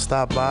hippie friends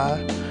stop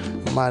by.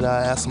 Might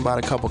ask them about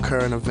a couple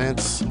current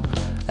events.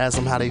 Ask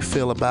them how they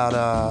feel about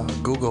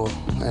Google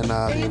and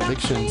the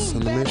evictions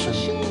and the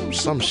mission.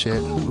 Some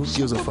shit. Who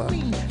gives a fuck?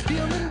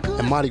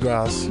 And Mardi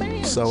Gras.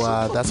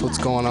 So that's what's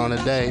going on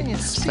today.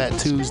 It's Fat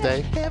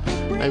Tuesday.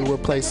 Maybe we'll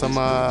play some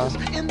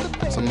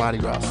Mardi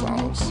Gras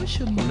songs.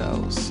 Who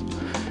knows?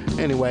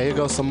 Anyway, here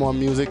goes some more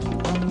music.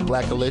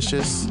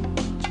 Blackalicious.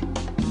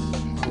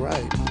 All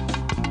right.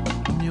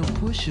 I'm your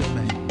pusher,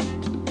 man.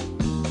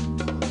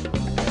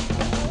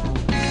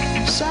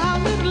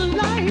 Solid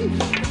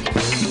life.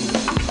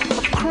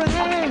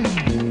 Crime.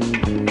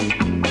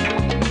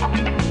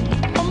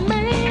 A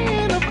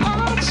man of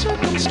odd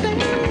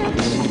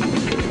circumstance,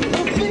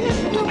 a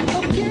victim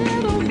of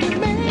ghetto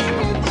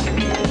demands.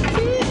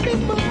 Feed me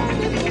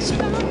money for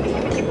stop.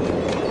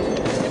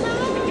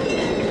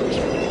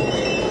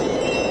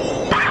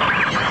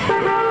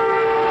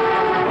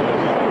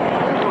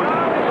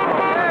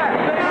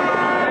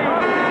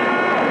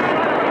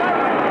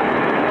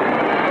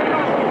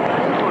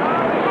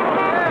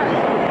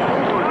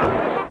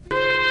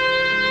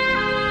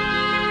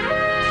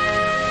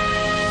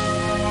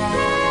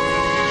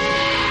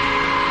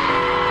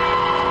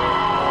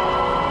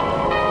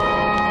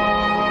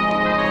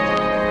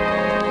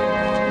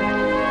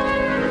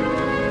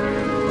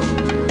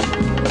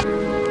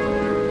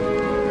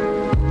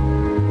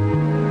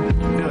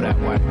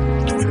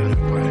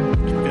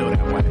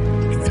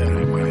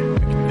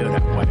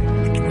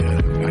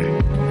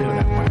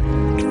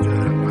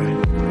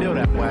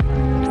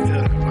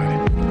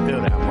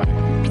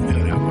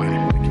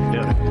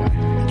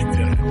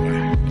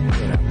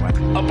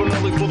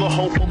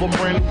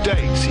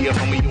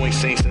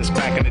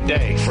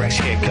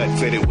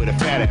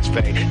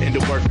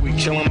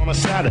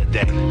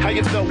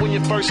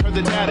 First heard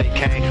the daddy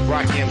came,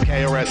 rock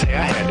MKRS, hey,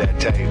 I had that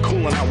day.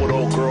 Cooling out with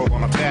old girl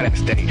on a fat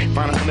ass day.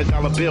 Find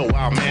 $100 bill,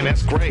 wow man,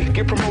 that's great.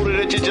 Get promoted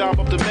at your job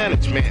up to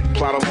management.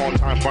 Plot a long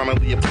time,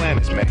 finally your plan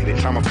is made. Every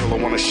time I feel I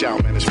wanna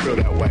shout, man, it's real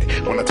that way.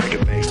 When I think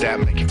of things that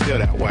make you feel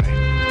that way.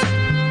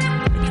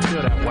 Make you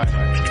feel that way.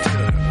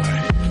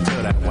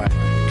 Feel that way.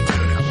 Feel that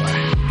way.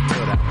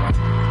 Feel that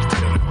way.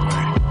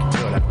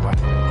 Feel that way. Feel that way. Feel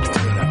that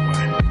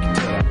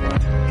way.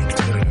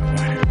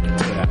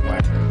 Feel that way. Feel that way.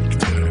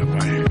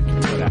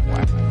 Feel that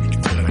way.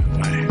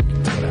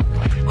 Feel that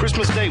way.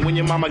 Christmas Day when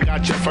your mama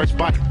got your first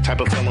bite.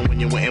 Type of feeling when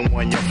you went and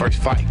won your first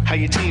fight. How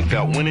your team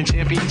felt winning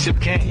championship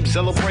game.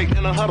 Celebrate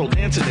in a huddle,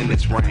 dancing in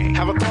this rain.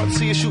 Have a thought,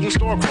 see a shooting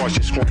star across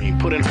your screen.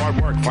 Put in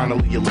hard work,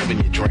 finally you're living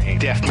your dream.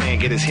 Deaf man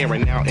get his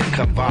hearing now,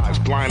 income vibes.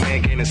 Blind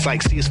man gaining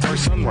sight, see his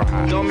first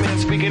sunrise. Dumb man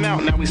speaking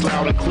out, now he's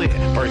loud and clear.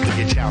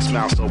 Birthday, your child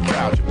smiles so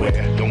proud you wear.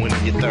 Going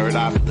in your third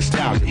eye with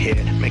nostalgia here.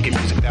 Making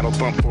music that'll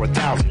thump for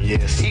 1,000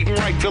 years. Eating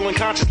right, feeling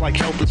conscious like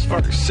health is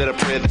first. Said a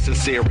prayer that's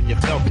sincere when you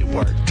felt it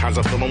work. Times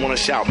I feel I wanna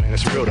shout, man,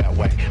 it's real that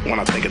way. When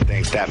I think of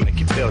things that make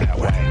you feel that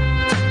way.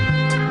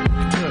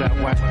 Feel that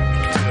way.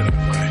 Feel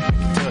that way.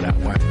 Feel that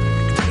way.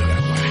 Feel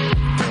that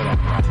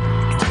way.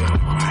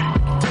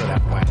 Feel that way. Feel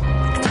that way.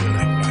 Feel that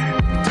way.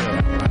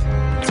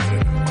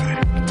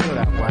 Feel that way. Feel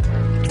that way.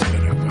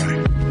 Feel that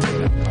way.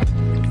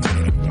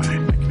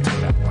 Feel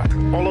that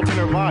way. All up in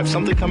her vibe,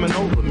 something coming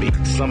over me.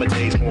 Summer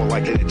days more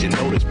likely that you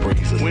notice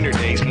breezes. Winter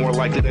days more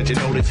likely that you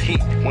notice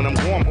heat. When I'm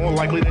gone, more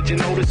likely that you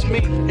notice me.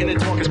 In the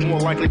dark, it's more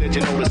likely that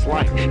you notice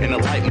light. In the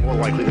light, more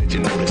likely that you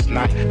notice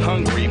night.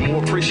 Hungry,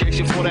 more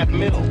appreciation for that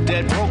meal.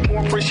 Dead broke,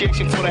 more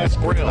appreciation for that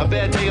grill. A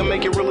bad day will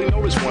make you really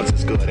notice once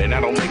it's good. And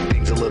that'll make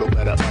things a little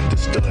better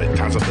understood.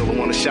 Times I feel I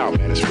wanna shout,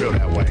 man, it's real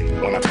that way.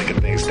 When I think of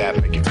things that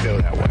make you feel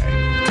that way.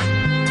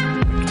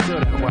 Feel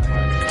that way.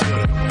 Feel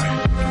that way.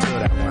 Feel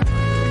that way.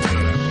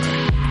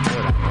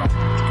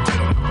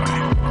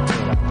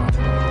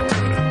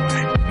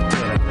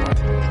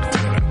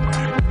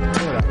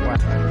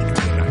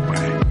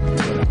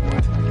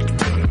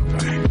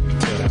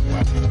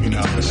 You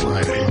know, it's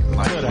like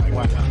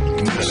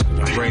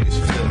the greatest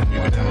feeling you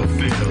could ever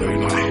feel, you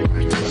know.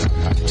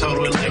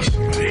 Total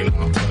elation, you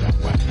know.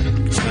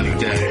 Sunny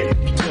day.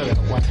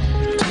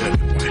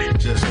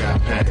 Just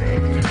got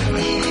paid.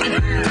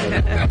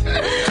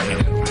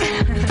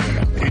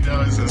 You know,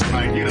 it's just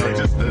like, you know,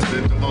 just the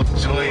most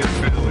joyous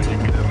feeling you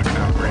could ever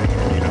comprehend.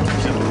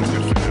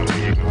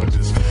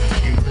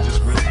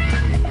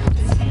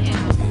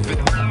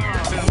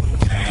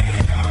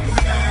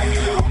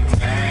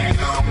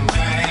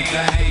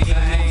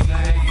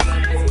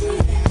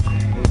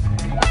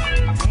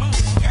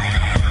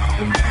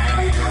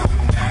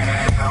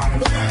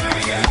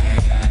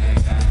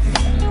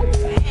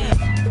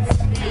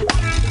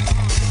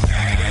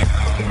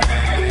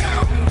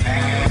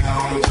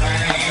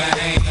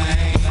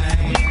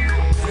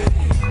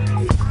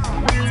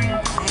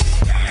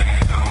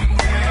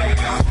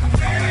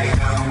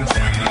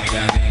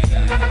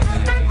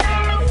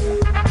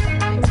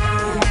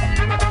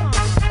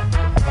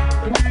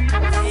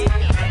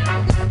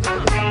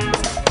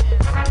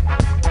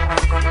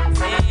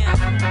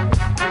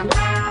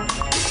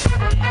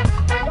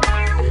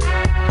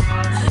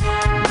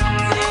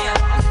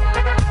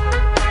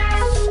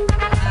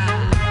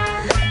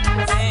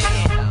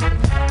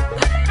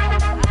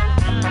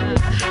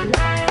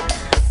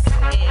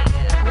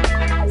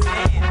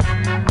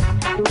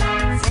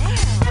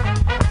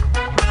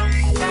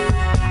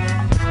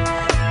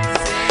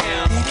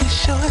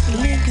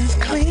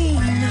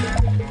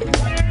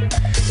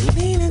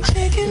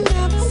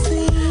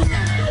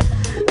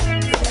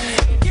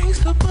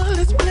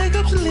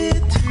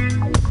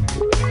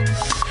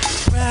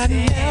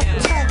 everybody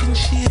out talking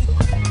shit.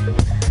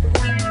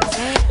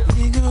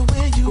 Nigga,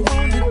 where you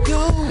wanna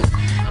go?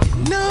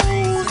 You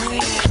know the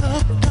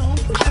club don't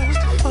close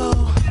the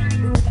door.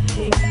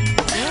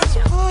 Let's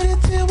party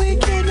till we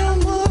get no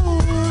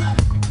more.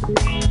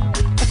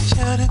 I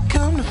try to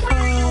come to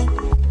fall.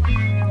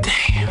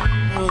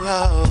 Damn, oh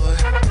Lord.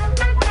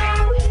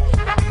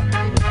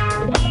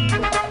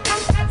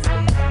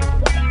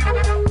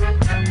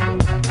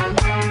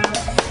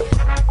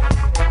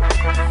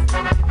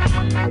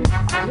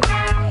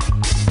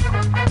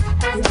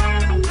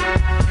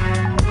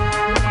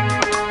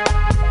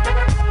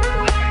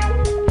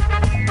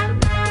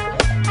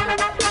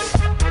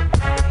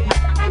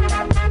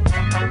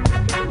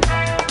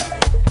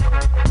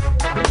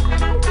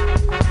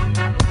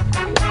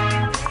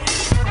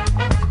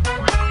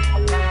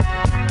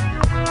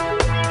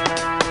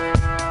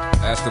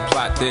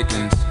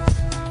 Dickens.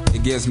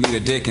 It gives me the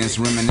Dickens,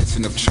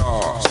 reminiscent of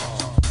Charles.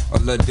 A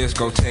little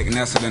discotheque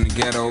nestled in the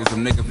ghettos of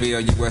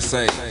Nickerville,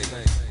 USA,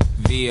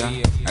 via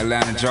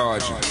Atlanta,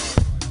 Georgia.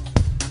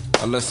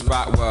 A little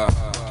spot where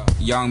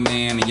young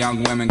men and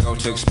young women go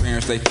to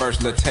experience their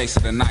first little taste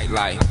of the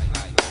nightlife.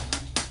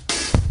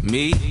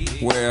 Me?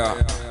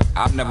 Well,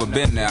 I've never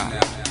been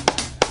there.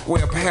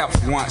 Well, perhaps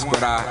once,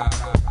 but I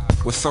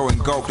was so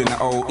engulfed in the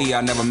old I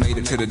never made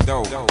it to the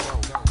door.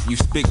 You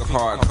speak of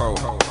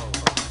hardcore.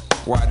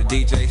 Why the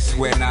DJ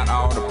sweating out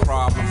all the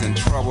problems and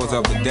troubles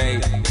of the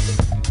day?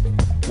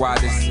 Why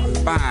this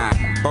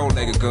fine,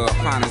 bow-legged girl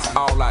finds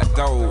all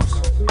outdoors?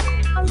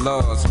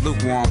 Loves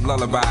lukewarm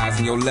lullabies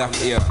in your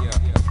left ear,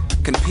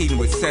 competing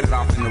with set it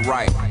off in the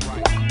right.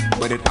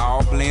 But it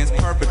all blends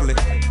perfectly.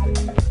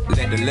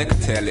 Let the liquor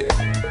tell it.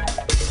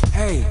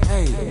 Hey,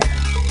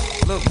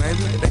 look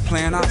baby, they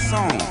playing our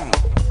song.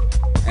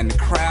 And the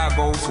crowd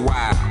goes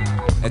wild,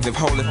 as if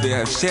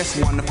Holyfield has just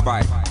won the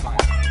fight.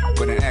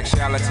 But in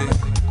actuality,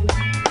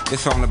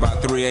 it's only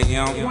about 3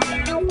 a.m.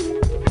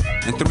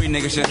 and 3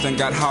 niggas just done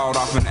got hauled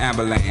off in an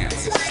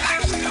ambulance. 2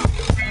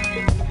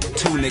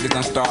 niggas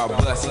done started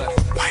busting.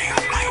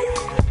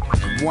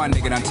 And 1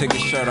 nigga done took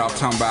his shirt off,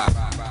 talking about,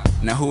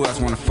 now who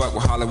else wanna fuck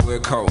with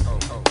Hollywood Cole?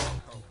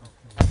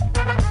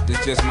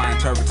 This just my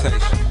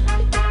interpretation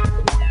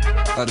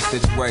of the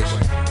situation.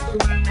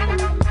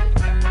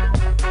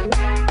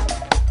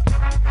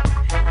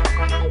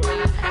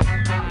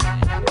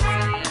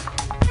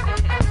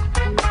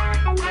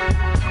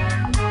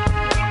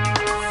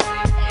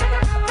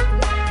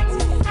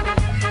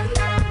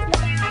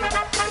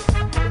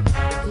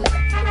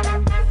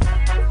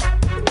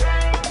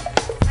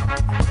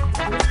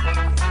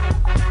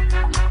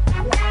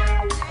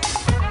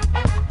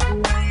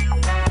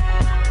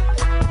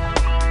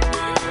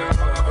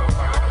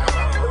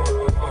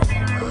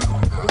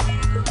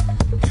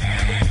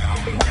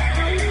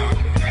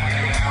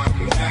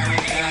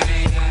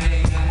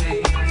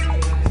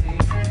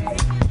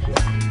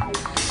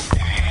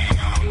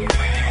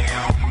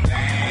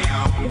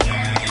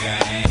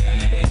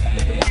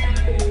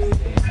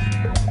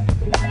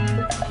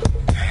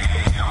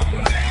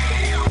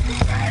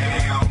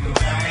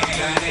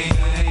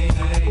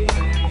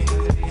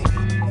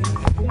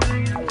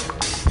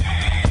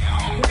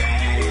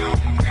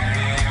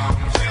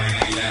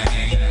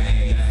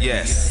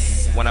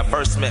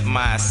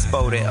 My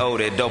spotted,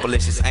 oded,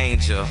 dopalicious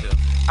angel.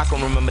 I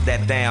can remember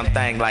that damn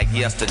thing like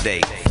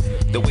yesterday.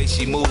 The way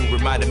she moved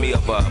reminded me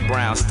of a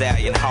brown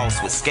stallion horse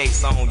with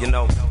skates on, you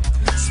know.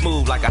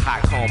 Smooth like a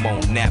hot comb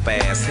on Napa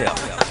ass hell.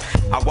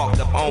 I walked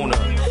up on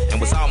her and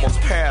was almost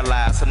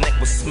paralyzed. Her neck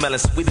was smelling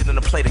sweeter than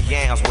a plate of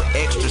yams with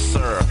extra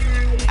syrup.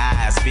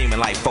 Eyes beaming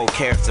like 4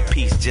 carats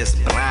apiece,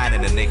 just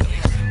blinding the nigga.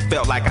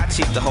 Felt like I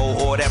cheated the whole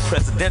order that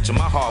presidential.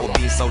 My heart would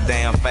beat so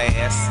damn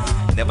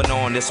fast. Never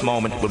knowing this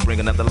moment would bring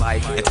another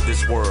life into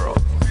this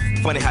world.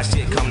 Funny how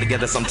shit come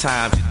together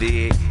sometimes, you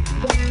dig.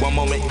 One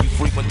moment you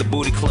frequent the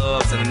booty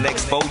clubs, and the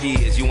next 4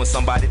 years you and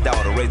somebody's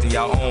daughter raising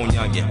your own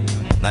youngin'.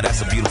 Now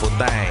that's a beautiful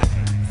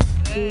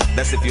thing.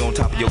 That's if you're on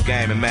top of your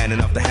game and man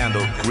enough to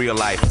handle real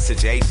life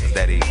situations,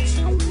 that is.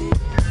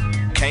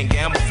 Can't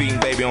gamble feeding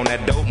baby on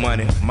that dope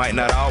money. Might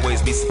not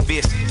always be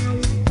sufficient.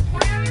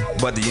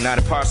 But the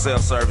United Parcel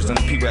Service and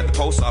the people at the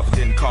post office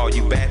didn't call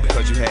you back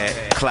because you had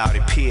cloudy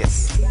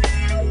piss.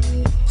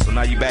 So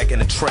now you back in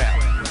the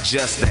trap.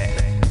 Just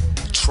that.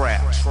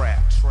 Trap.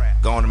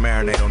 Go on and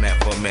marinate on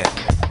that for a minute.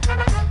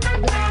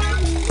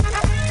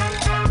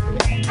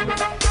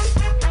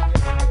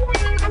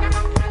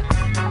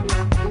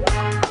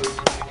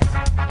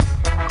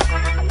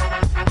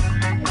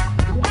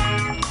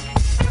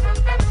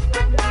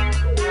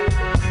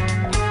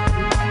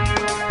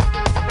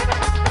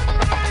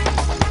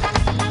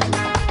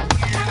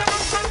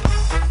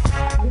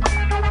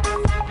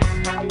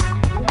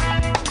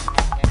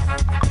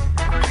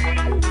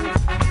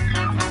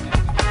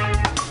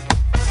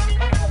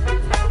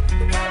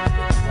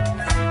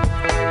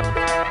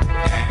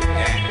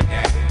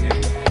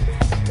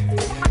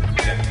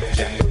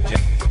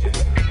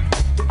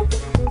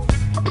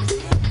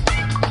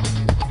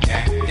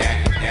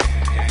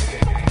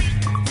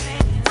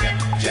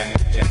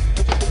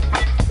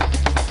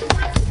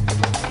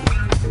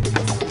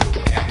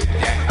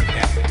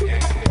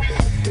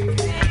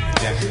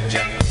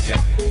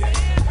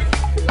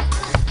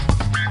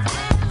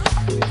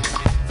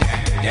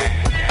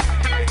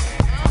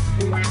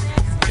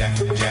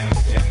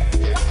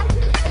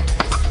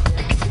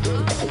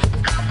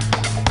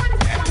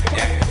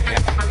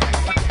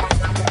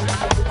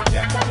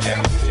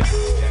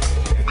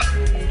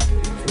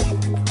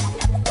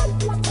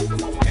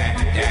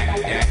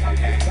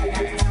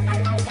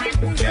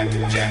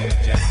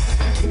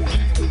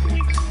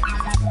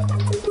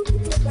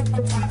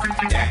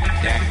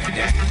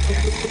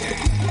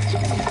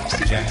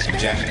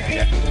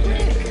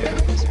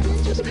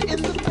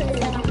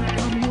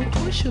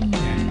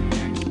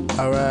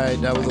 Alright,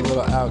 that was a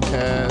little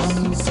Outkast.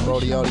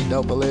 Rhodiola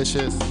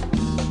Dopalicious.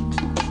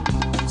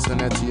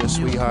 Send that to your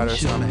sweetheart or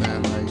something.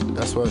 Like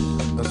that's what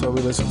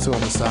we listen to in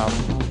the South.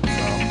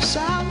 So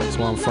that's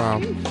where I'm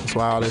from. That's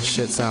why all this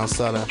shit sounds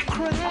southern.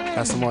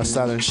 Got some more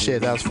southern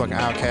shit. That was fucking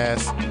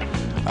Outkast.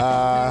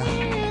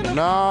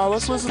 No,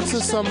 let's listen to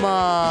some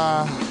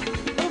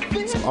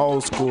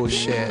old school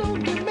shit.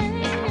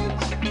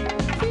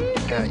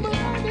 Hell yeah.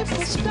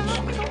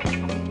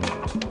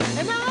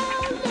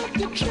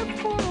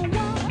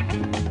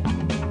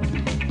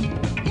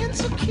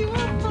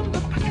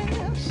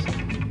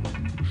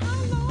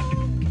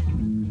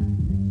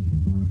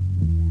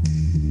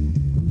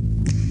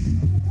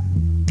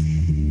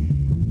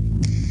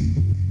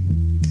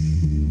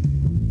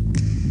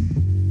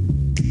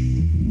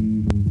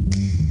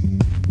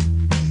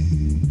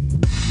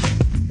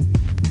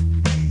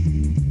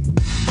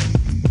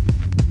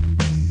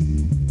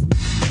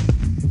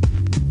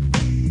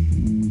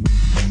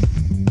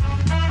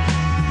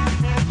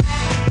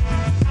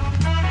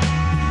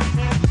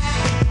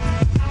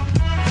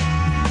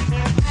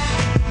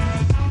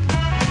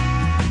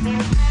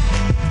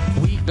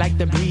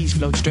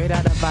 Float straight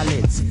out of our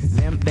lids.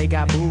 Them, they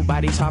got booed by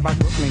these hard rock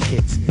Brooklyn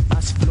kids.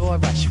 Us floor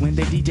rush when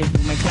they DJ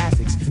booming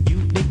classics. You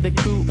dig the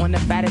crew on the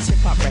fattest hip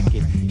hop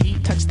record. He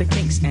touched the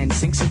kinks and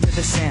sinks into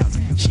the sounds.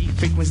 She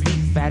frequents deep,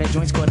 fatter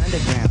joints called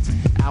undergrounds.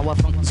 Our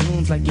funk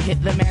zooms like you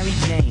hit the Mary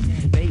Jane.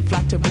 They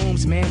flock to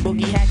booms, man,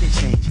 boogie had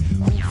to change.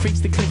 Who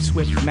freaks the clips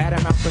with mad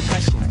amount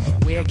percussion?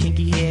 Where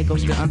kinky hair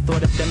goes to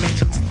unthought of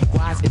dimensions.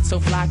 Why's it so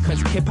fly?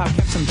 Cause hip hop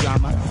kept some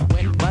drama.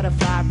 When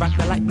butterfly rock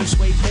the light blue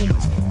suede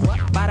boomers. What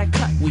by the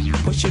cut? We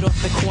push it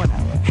off the corner.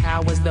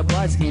 How was the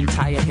buzz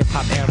entire hip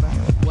hop era?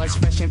 Was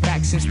fresh in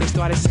fact since they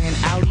started saying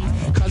Audi.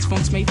 Cause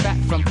funk's made fat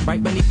from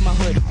right beneath my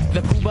hood.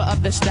 The pooba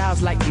of the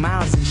styles like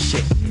miles and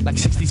shit. Like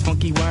 60s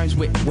funky worms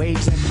with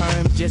waves and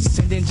perms. Just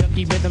sending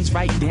junky rhythms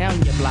right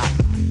down your block.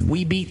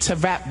 We beat to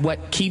rap,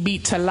 what key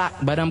beat to lock.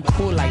 But I'm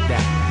cool like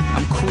that.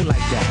 I'm cool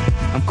like that.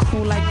 I'm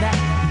cool like that.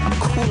 I'm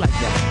cool like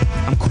that.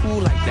 I'm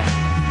cool like that.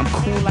 I'm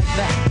cool like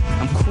that.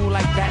 I'm cool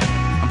like that.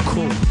 I'm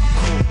cool.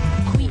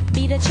 Queen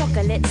be the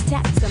chocolates,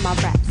 taps on my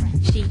raps.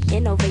 She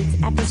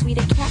innovates after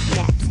sweeter cat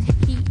naps.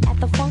 He at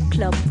the funk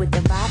club with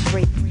the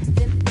vibrate.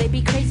 Them they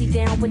be crazy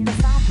down with the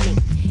 5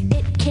 mate.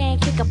 It can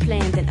kick a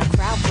plan, then a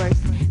crowd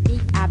burst. Me,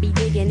 I be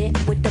digging it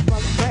with the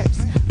bug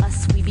burst.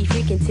 Us, we be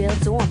freaking till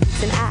dawn,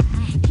 peace and I.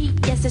 He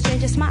gets a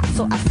stranger smile,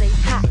 so I say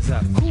hi.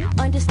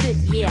 Who understood?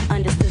 Yeah,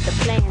 understood the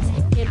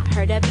plans. Him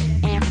heard of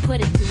it and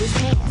put it to his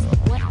hands.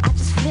 What I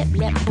just flip,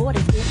 let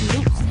borders get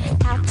loose.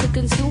 How to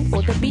consume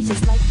all the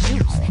beaches like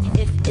juice.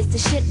 If it's the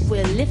shit,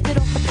 we'll lift it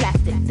off the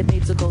plastic. The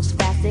babes will go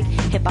spastic.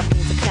 Hip hop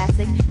is a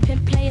classic.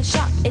 Pimp play a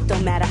shot, it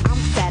don't matter. I'm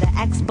fatter.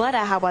 Axe butter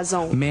how I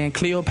zone. Man,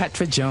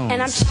 Cleopatra Jones.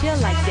 And I'm chill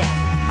like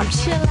that. I'm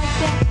chill like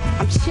that.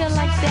 I'm chill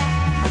like that.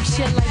 I'm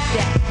chill like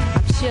that.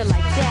 I'm chill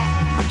like that.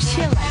 I'm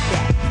chill like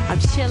that. I'm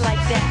chill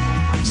like that.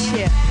 I'm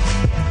chill.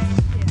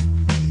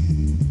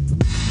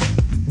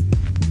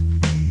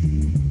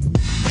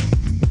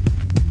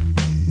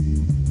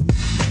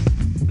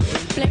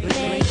 Flick,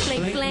 flick,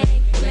 flick,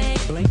 flick,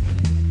 flick.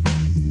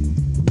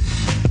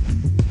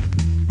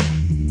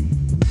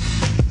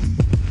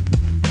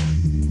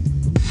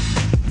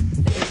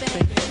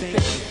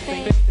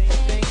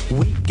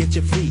 We get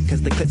you free,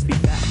 cause the clips be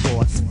fat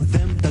for us.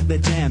 Them dug the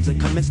jams and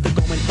commenced to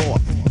going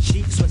off.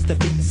 She switched the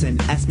beats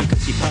and asked me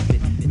cause she puff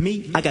it.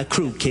 Me, I got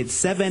crew kids,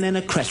 7 and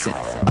a crescent.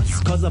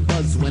 Us cause a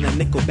buzz when a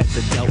nickel bets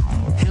a dealt.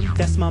 Him,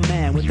 that's my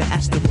man with the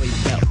asteroid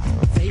belt.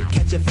 They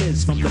catch a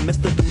fizz from the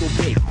Mr. Doodle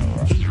Big.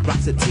 He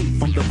rocks a tee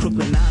from the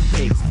Brooklyn 9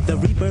 pigs. The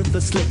rebirth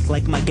is slick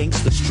like my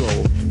gangster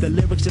stroll. The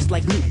lyrics just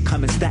like Luke,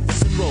 come in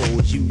stacks and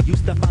rolls. You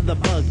used to find the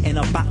bug in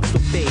a box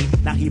with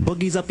fade. Now he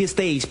boogies up your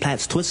stage,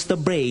 plats twist the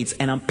braids.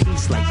 And I'm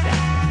peace like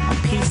that.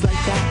 I'm peace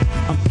like that.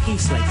 I'm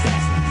peace like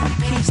that. I'm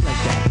peace like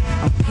that.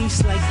 I'm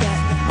peace like that.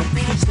 I'm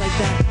peace like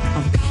that.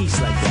 I'm peace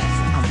like that.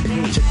 I'm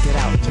peace. Check it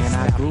out, man.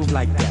 I groove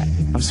like that.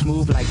 I'm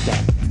smooth like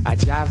that. I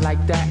jive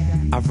like that.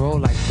 I roll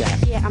like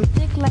that. Yeah, I'm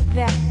thick like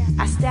that.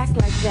 I stack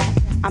like that.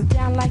 I'm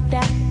down like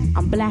that.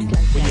 I'm black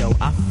like that. Yo,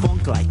 I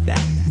funk like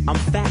that. I'm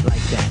fat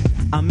like that.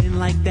 I'm in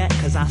like that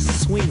cause I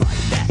swing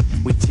like that.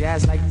 We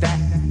jazz like that.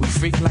 We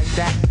freak like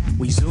that.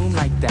 We zoom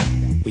like that.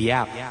 We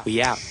out.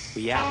 We out.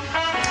 We out.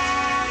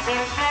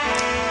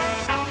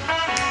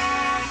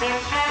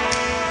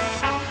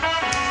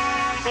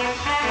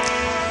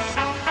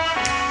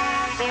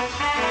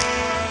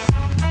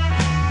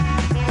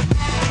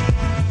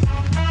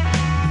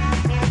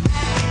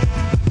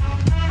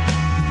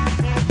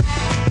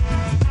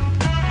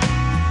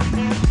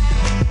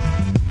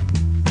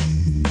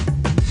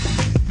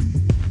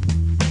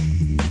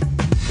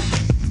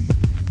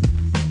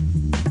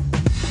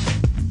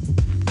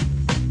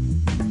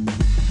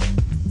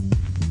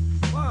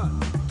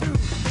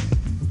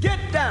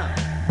 Get down.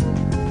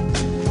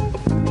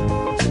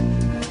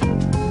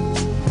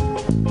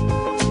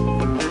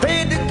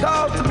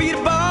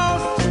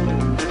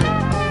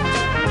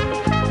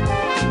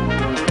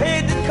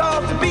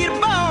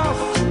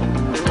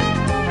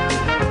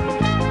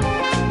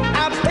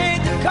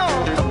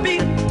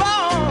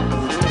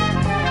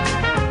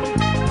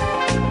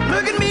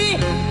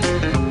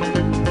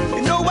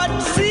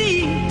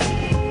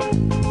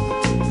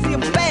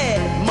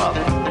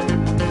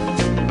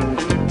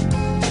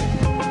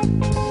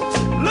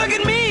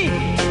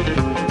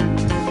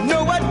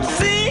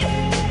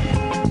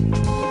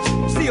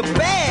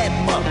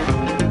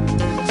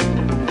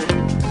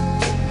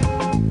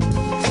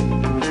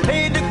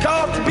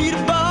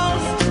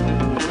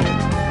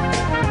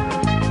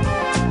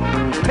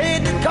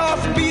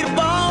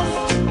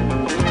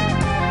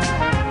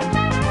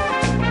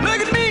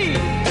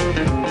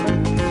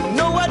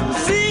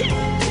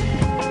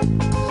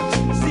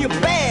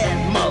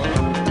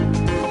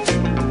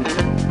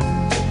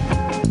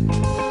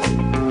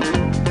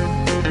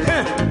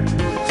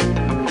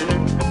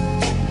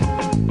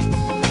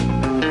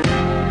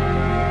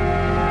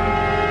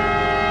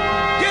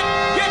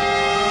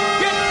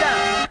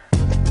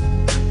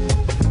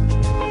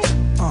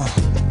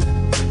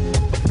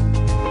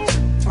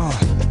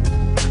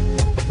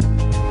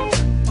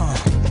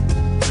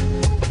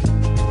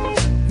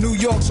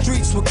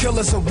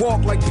 killers a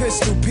walk like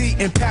Pistol Pete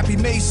and Pappy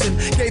Mason.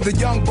 Gave the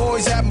young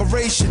boys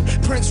admiration.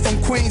 Prince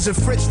from Queens and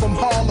Fritz from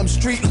Harlem,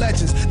 street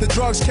legends. The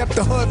drugs kept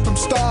the hood from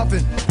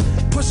starving.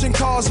 Pushing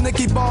cars,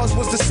 Nicky Bars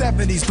was the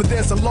 70s, but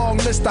there's a long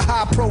list of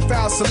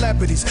high-profile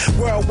celebrities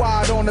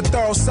worldwide on the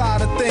thorough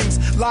side of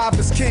things. Live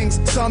as kings,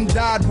 some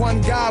died. One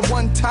guy,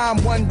 one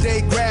time, one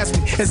day grasped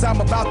me as I'm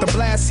about to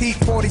blast heat.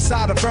 40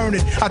 side of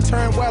burning. I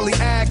turned well, he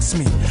asked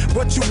me,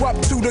 "What you up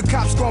to? The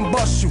cops gon'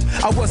 bust you."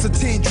 I was a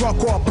teen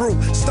drunk off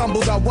brew.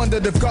 Stumbled, I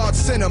wondered if God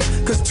sent him,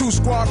 cause 2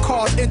 squad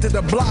cars entered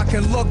the block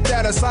and looked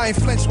at us. I ain't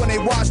flinched when they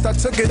watched. I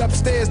took it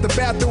upstairs, the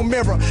bathroom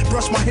mirror,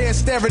 brushed my hair,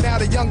 staring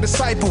at a young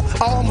disciple.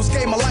 I almost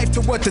gave my life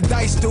to what the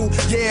dice do.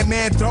 Yeah,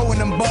 man, throwing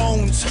them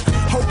bones.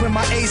 Hoping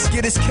my ace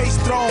get his case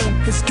thrown.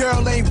 His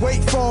girl ain't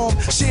wait for him.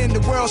 She in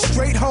the world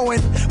straight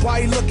hoeing.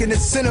 Why he looking at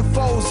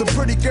centerfolds? The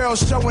pretty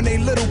girls showing they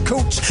little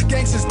cooch.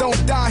 Gangsters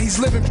don't die, he's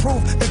living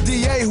proof. The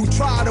DA who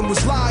tried him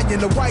was lying.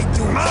 The white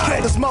dude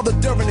killed his mother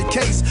during the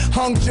case.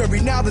 Hung jury,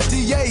 now the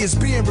DA is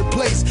being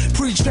replaced.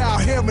 Pre-trial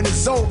hearing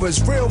is over,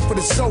 it's real for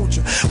the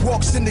soldier.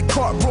 Walks in the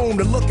courtroom,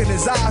 the look in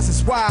his eyes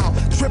is wild.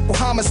 Triple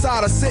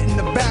homicide, I sit in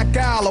the back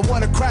aisle. I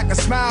wanna crack a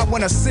smile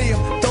when I see him.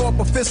 Throw up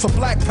a fist for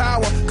black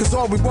power, cause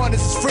all we want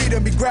is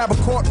freedom. He grab a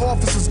court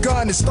officer's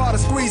gun and started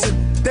squeezing.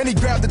 Then he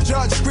grabbed the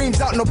judge,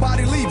 screams out,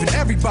 "Nobody leaving,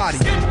 everybody."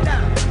 Get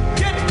down,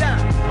 get down.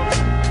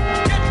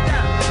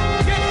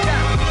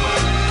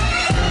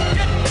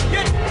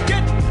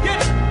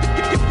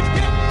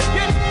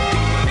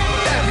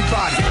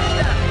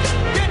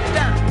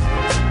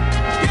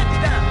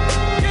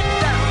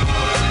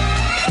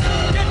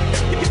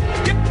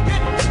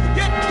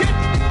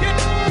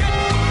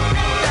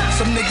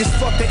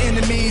 Fuck the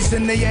enemies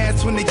and they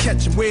ass when they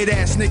catch them. Weird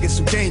ass niggas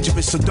so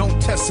dangerous, so don't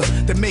test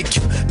them. They make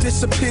you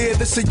disappear.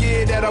 This a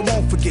year that I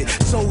won't forget.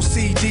 Sold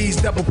CDs,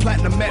 double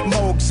platinum at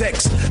Mo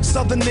execs.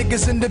 Southern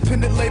niggas,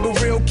 independent label,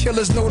 real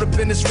killers. Know the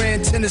business,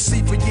 ran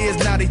Tennessee for years,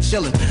 now they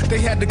chillin'. They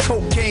had the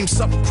coke game,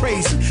 something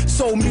crazy.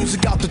 Sold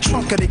music out the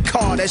trunk of their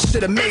car, that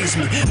shit amazed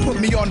me. Put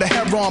me on the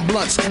heroin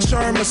blunts,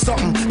 Sherm or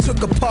something.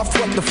 Took a puff,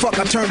 what the fuck,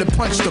 I turned and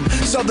punched them.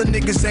 Southern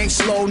niggas ain't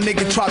slow,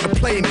 nigga tried to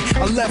play me.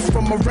 I left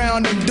from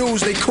around them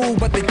dudes, they cool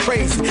but they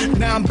crazy.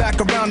 Now I'm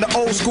back around the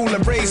old school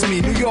that raised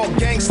me. New York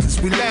gangsters,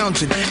 we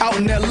lounging out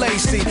in LA.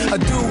 See, a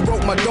dude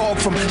wrote my dog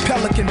from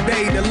Pelican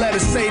Bay. The letter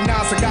say,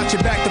 Nas, I got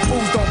your back, the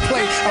fools don't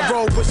play. I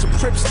rode with some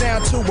Crips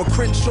down to a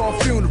Crenshaw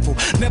funeral.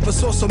 Never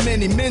saw so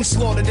many men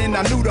slaughtered and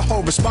I knew the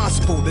whole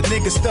responsible. The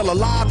nigga's still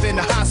alive in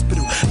the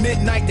hospital.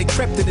 Midnight they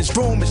crept in his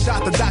room and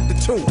shot the doctor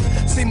too.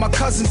 See, my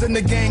cousins in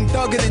the gang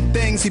thugging and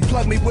things. He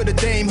plugged me with a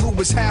dame who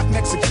was half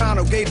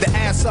Mexicano. Gave the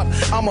ass up,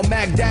 I'm a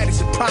Mac Daddy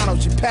Soprano.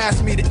 She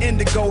passed me the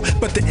indigo,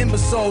 but the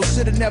imbecile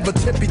should've never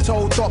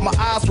tippy-toed. Thought my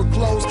eyes were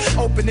closed,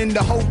 open in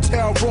the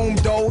hotel room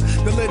though.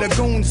 The little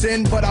goons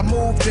in, but I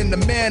moved in the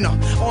manner.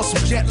 On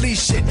some Jet Li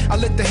shit, I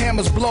let the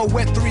hammers blow,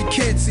 wet 3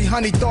 kids. See,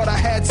 honey thought I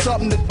had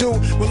something to do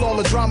with all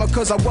the drama,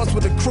 cause I was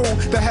with a crew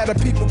that had a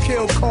people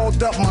killed.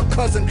 Called up my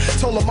cousin,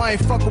 told him I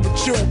ain't fucking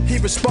with you. He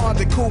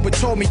responded cool, but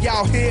told me,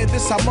 y'all here,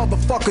 this how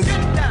motherfuckers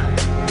get down,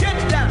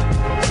 get down.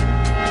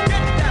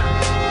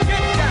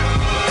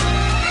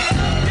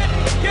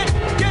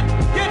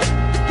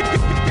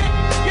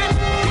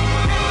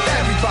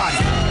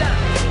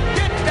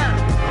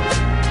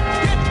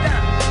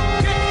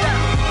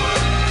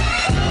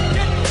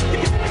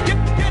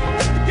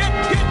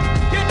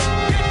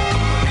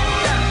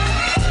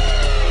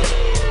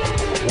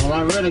 What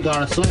I really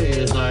gotta say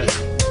is like,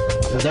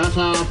 if that's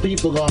how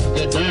people gonna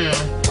get down,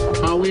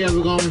 how we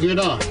ever gonna get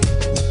up?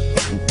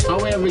 How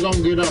we ever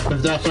gonna get up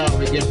if that's how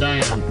we get down?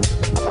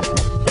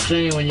 It's a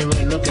shame when you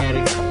really look at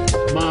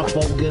it. My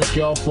folk against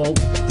your folk,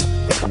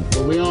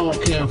 but we all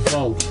kin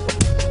folk.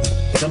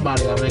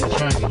 Somebody gotta make a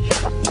change.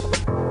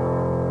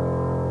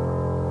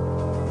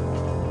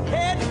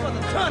 Head for the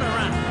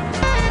turnaround.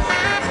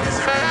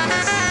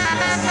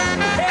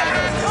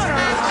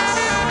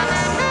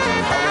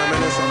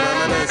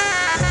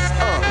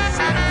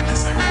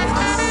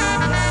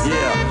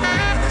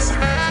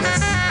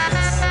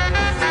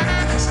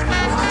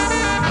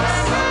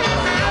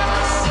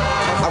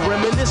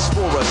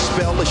 For a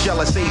spell, or shall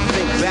I say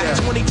think back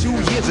 22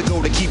 years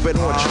ago to keep it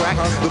on track.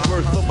 The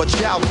birth of a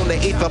child on the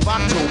 8th of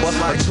October.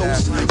 A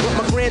toast, but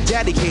my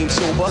granddaddy came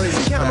sober.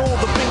 Count all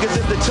the fingers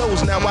and the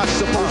toes. Now I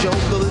suppose you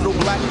hope the little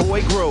black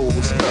boy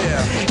grows.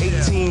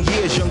 18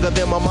 years younger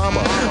than my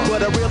mama,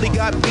 but I really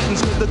got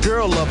beatings with the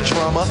girl loved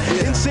trauma.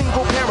 In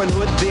single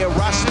parenthood, there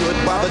I stood.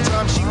 By the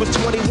time she was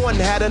 21,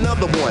 had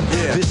another one.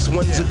 This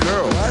one's a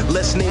girl.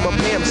 Let's name her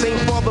Pam. Same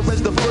father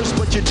as the first,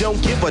 but you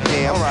don't give a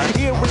damn.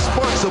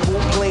 Irresponsible,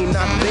 plain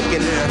not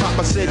thinking.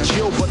 Papa said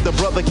chill, but the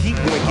brother keep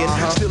winking.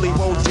 Still he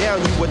won't down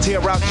you or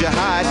tear out your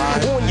hide.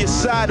 On your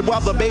side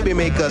while the baby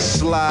make a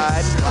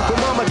slide. But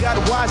mama got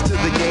wise to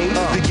the game.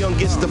 The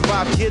youngest of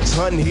 5 kids,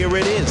 hun, here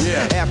it is.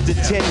 After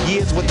 10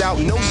 years without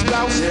no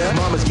spouse,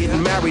 mama's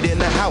getting married in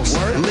the house.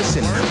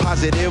 Listen,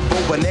 positive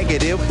over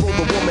negative for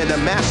the woman a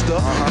master.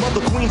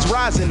 Mother Queen's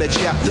rise in the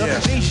chapter.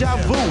 Deja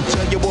vu,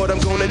 tell you what I'm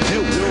gonna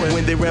do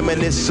when they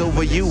reminisce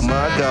over you,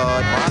 my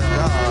God.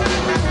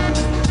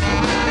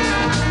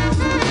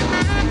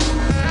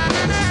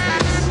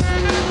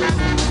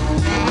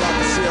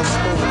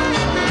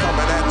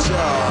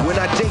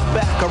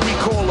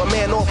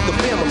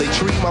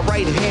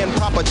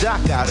 doc,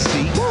 I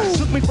see.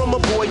 Took me from a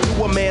boy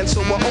to a man,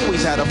 so I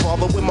always had a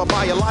father when my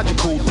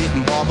biological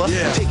didn't bother.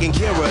 Taking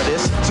care of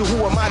this, so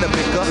who am I to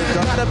pick up?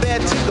 Not a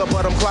bad ticker,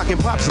 but I'm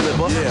clocking pop's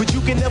liver. But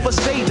you can never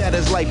say that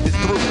his life is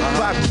through.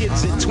 5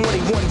 kids at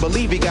 21,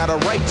 believe he got a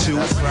right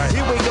to.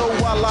 Here we go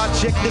while I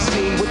check the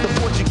scene with the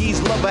Portuguese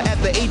lover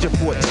at the age of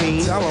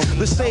 14.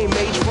 The same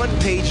age, front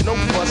page, no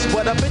fuss,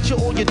 but I bet you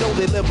all you know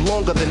they live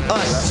longer than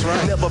us.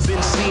 Never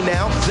been seen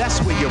now, that's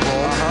where you're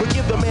wrong. But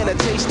give the man a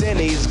taste and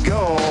he's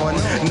gone.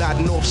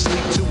 Nodding off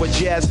sleep to a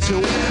jazz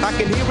tune. I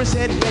can hear his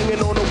head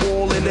banging on the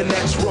wall in the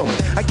next room.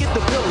 I get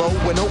the pillow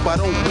and hope I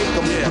don't wake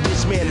him. But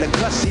this man, the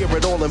cuss, hear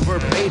it all in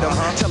verbatim.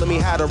 Telling me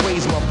how to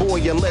raise my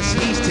boy unless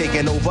he's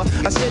taking over.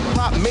 I said,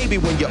 Pop, maybe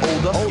when you're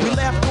older. We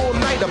laughed all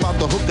night about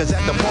the hookers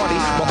at the party.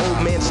 My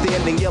old man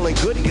standing yelling,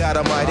 good God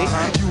Almighty.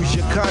 Use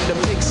your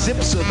condom, take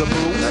sips of the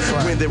brew.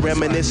 When they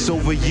reminisce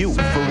over you,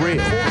 for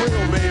real. For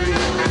real, baby.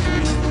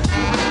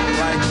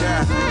 Like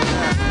that.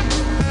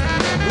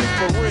 We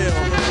for real.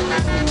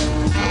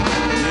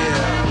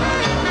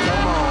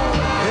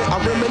 I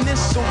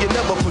reminisce so you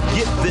never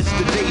forget this.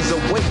 The days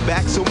are way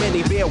back, so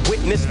many bear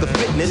witness the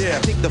fitness.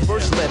 Take the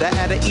first letter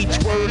out of each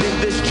word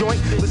in this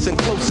joint. Listen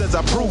close as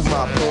I prove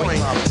my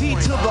point. T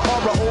to the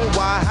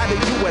R-O-Y, how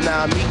did you and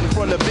I meet in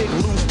front of Big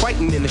Lou's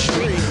fighting in the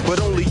street? But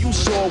only you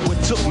saw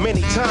what took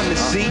many time to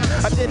see.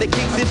 I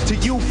dedicate this to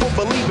you for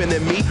believing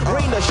in me.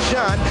 Rain or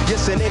shine,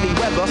 yes in any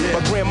weather.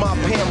 My grandma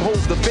Pam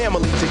holds the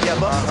family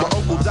together. My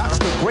Uncle Doc's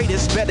the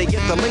greatest, better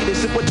get the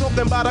latest. If we're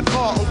talking about a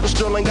car, Uncle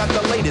Sterling got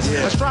the latest.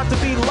 I strive to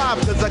be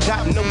live cause I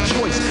got no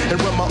choice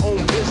and run my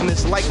own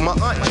business like my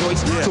Aunt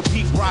Joyce. So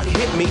Pete Rock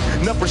hit me,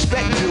 enough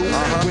respect due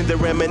when they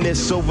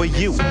reminisce over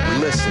you.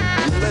 Listen,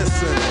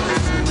 listen,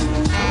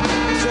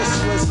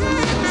 just listen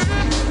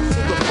to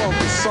the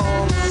funky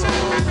song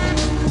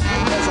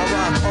as I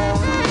rock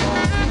on,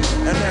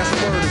 and as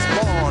word is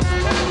born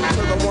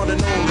to the one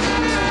and only.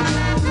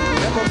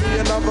 Never be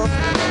another,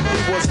 he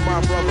was my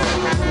brother.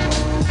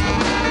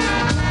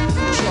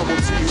 Trouble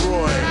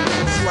T-Roy,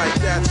 it's like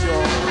that,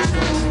 y'all.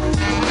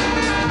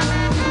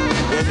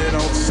 And it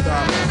don't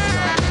stop.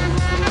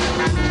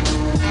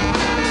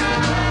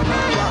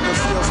 Rockers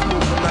still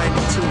smooth for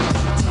 92.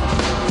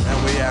 And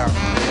we out.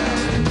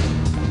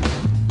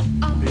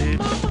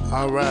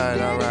 Alright.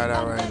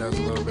 That's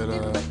a little bit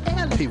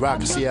of Pete Rock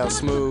and CL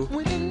Smooth.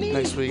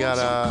 Next we got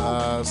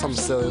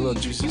something silly, a little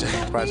Juicy J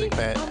Project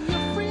Pat.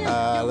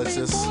 Let's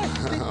just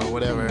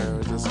whatever,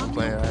 just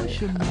play it, right?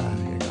 Here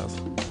it goes.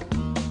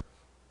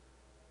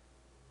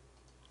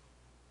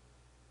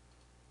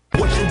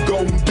 What you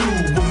gon' do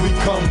when we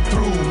come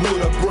through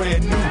with a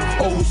brand new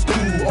old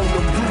school on the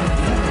roof?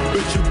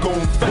 Bitch, you gon'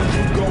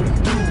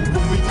 do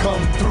when we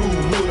come through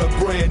with a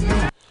brand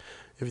new.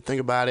 If you think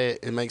about it,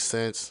 it makes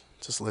sense.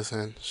 Just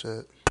listen,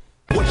 shit.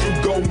 What you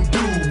gon'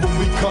 do when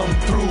we come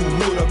through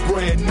with a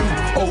brand new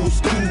old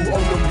school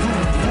on the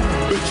roof?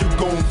 Bitch, you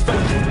gon'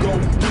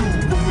 do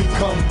when we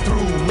come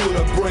through with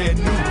a brand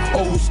new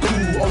old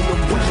school on the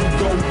roof?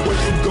 What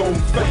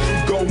you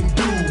gon'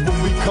 do when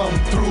we come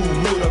through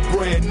with a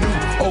brand new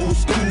old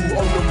school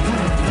on the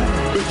roof?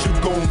 Bitch, you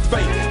gon'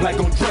 fake like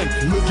on Drake.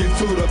 Look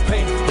into the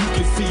paint. You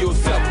can see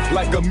yourself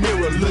like a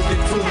mirror. Look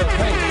into the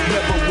paint.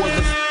 Never was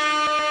a.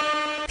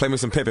 Play me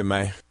some pimpin',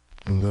 man.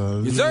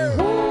 Yes, sir.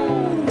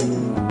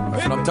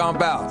 That's what I'm talking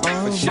about.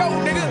 For sure,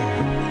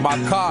 nigga. My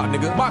card,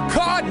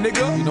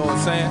 nigga. You know what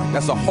I'm saying?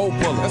 That's a hoe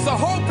puller.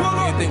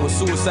 Anything with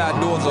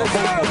suicide doors, a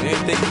hoe puller.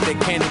 Anything with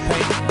that candy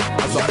paint,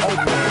 that's a hoe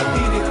puller.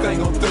 Anything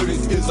on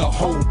 30s is a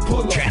hoe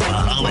puller.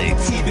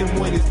 Even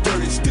when it's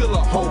dirty, still a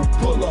hoe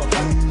puller.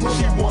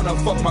 She wanna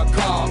fuck my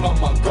car,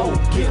 I'ma go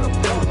get her.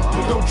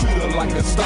 Don't treat her like a star.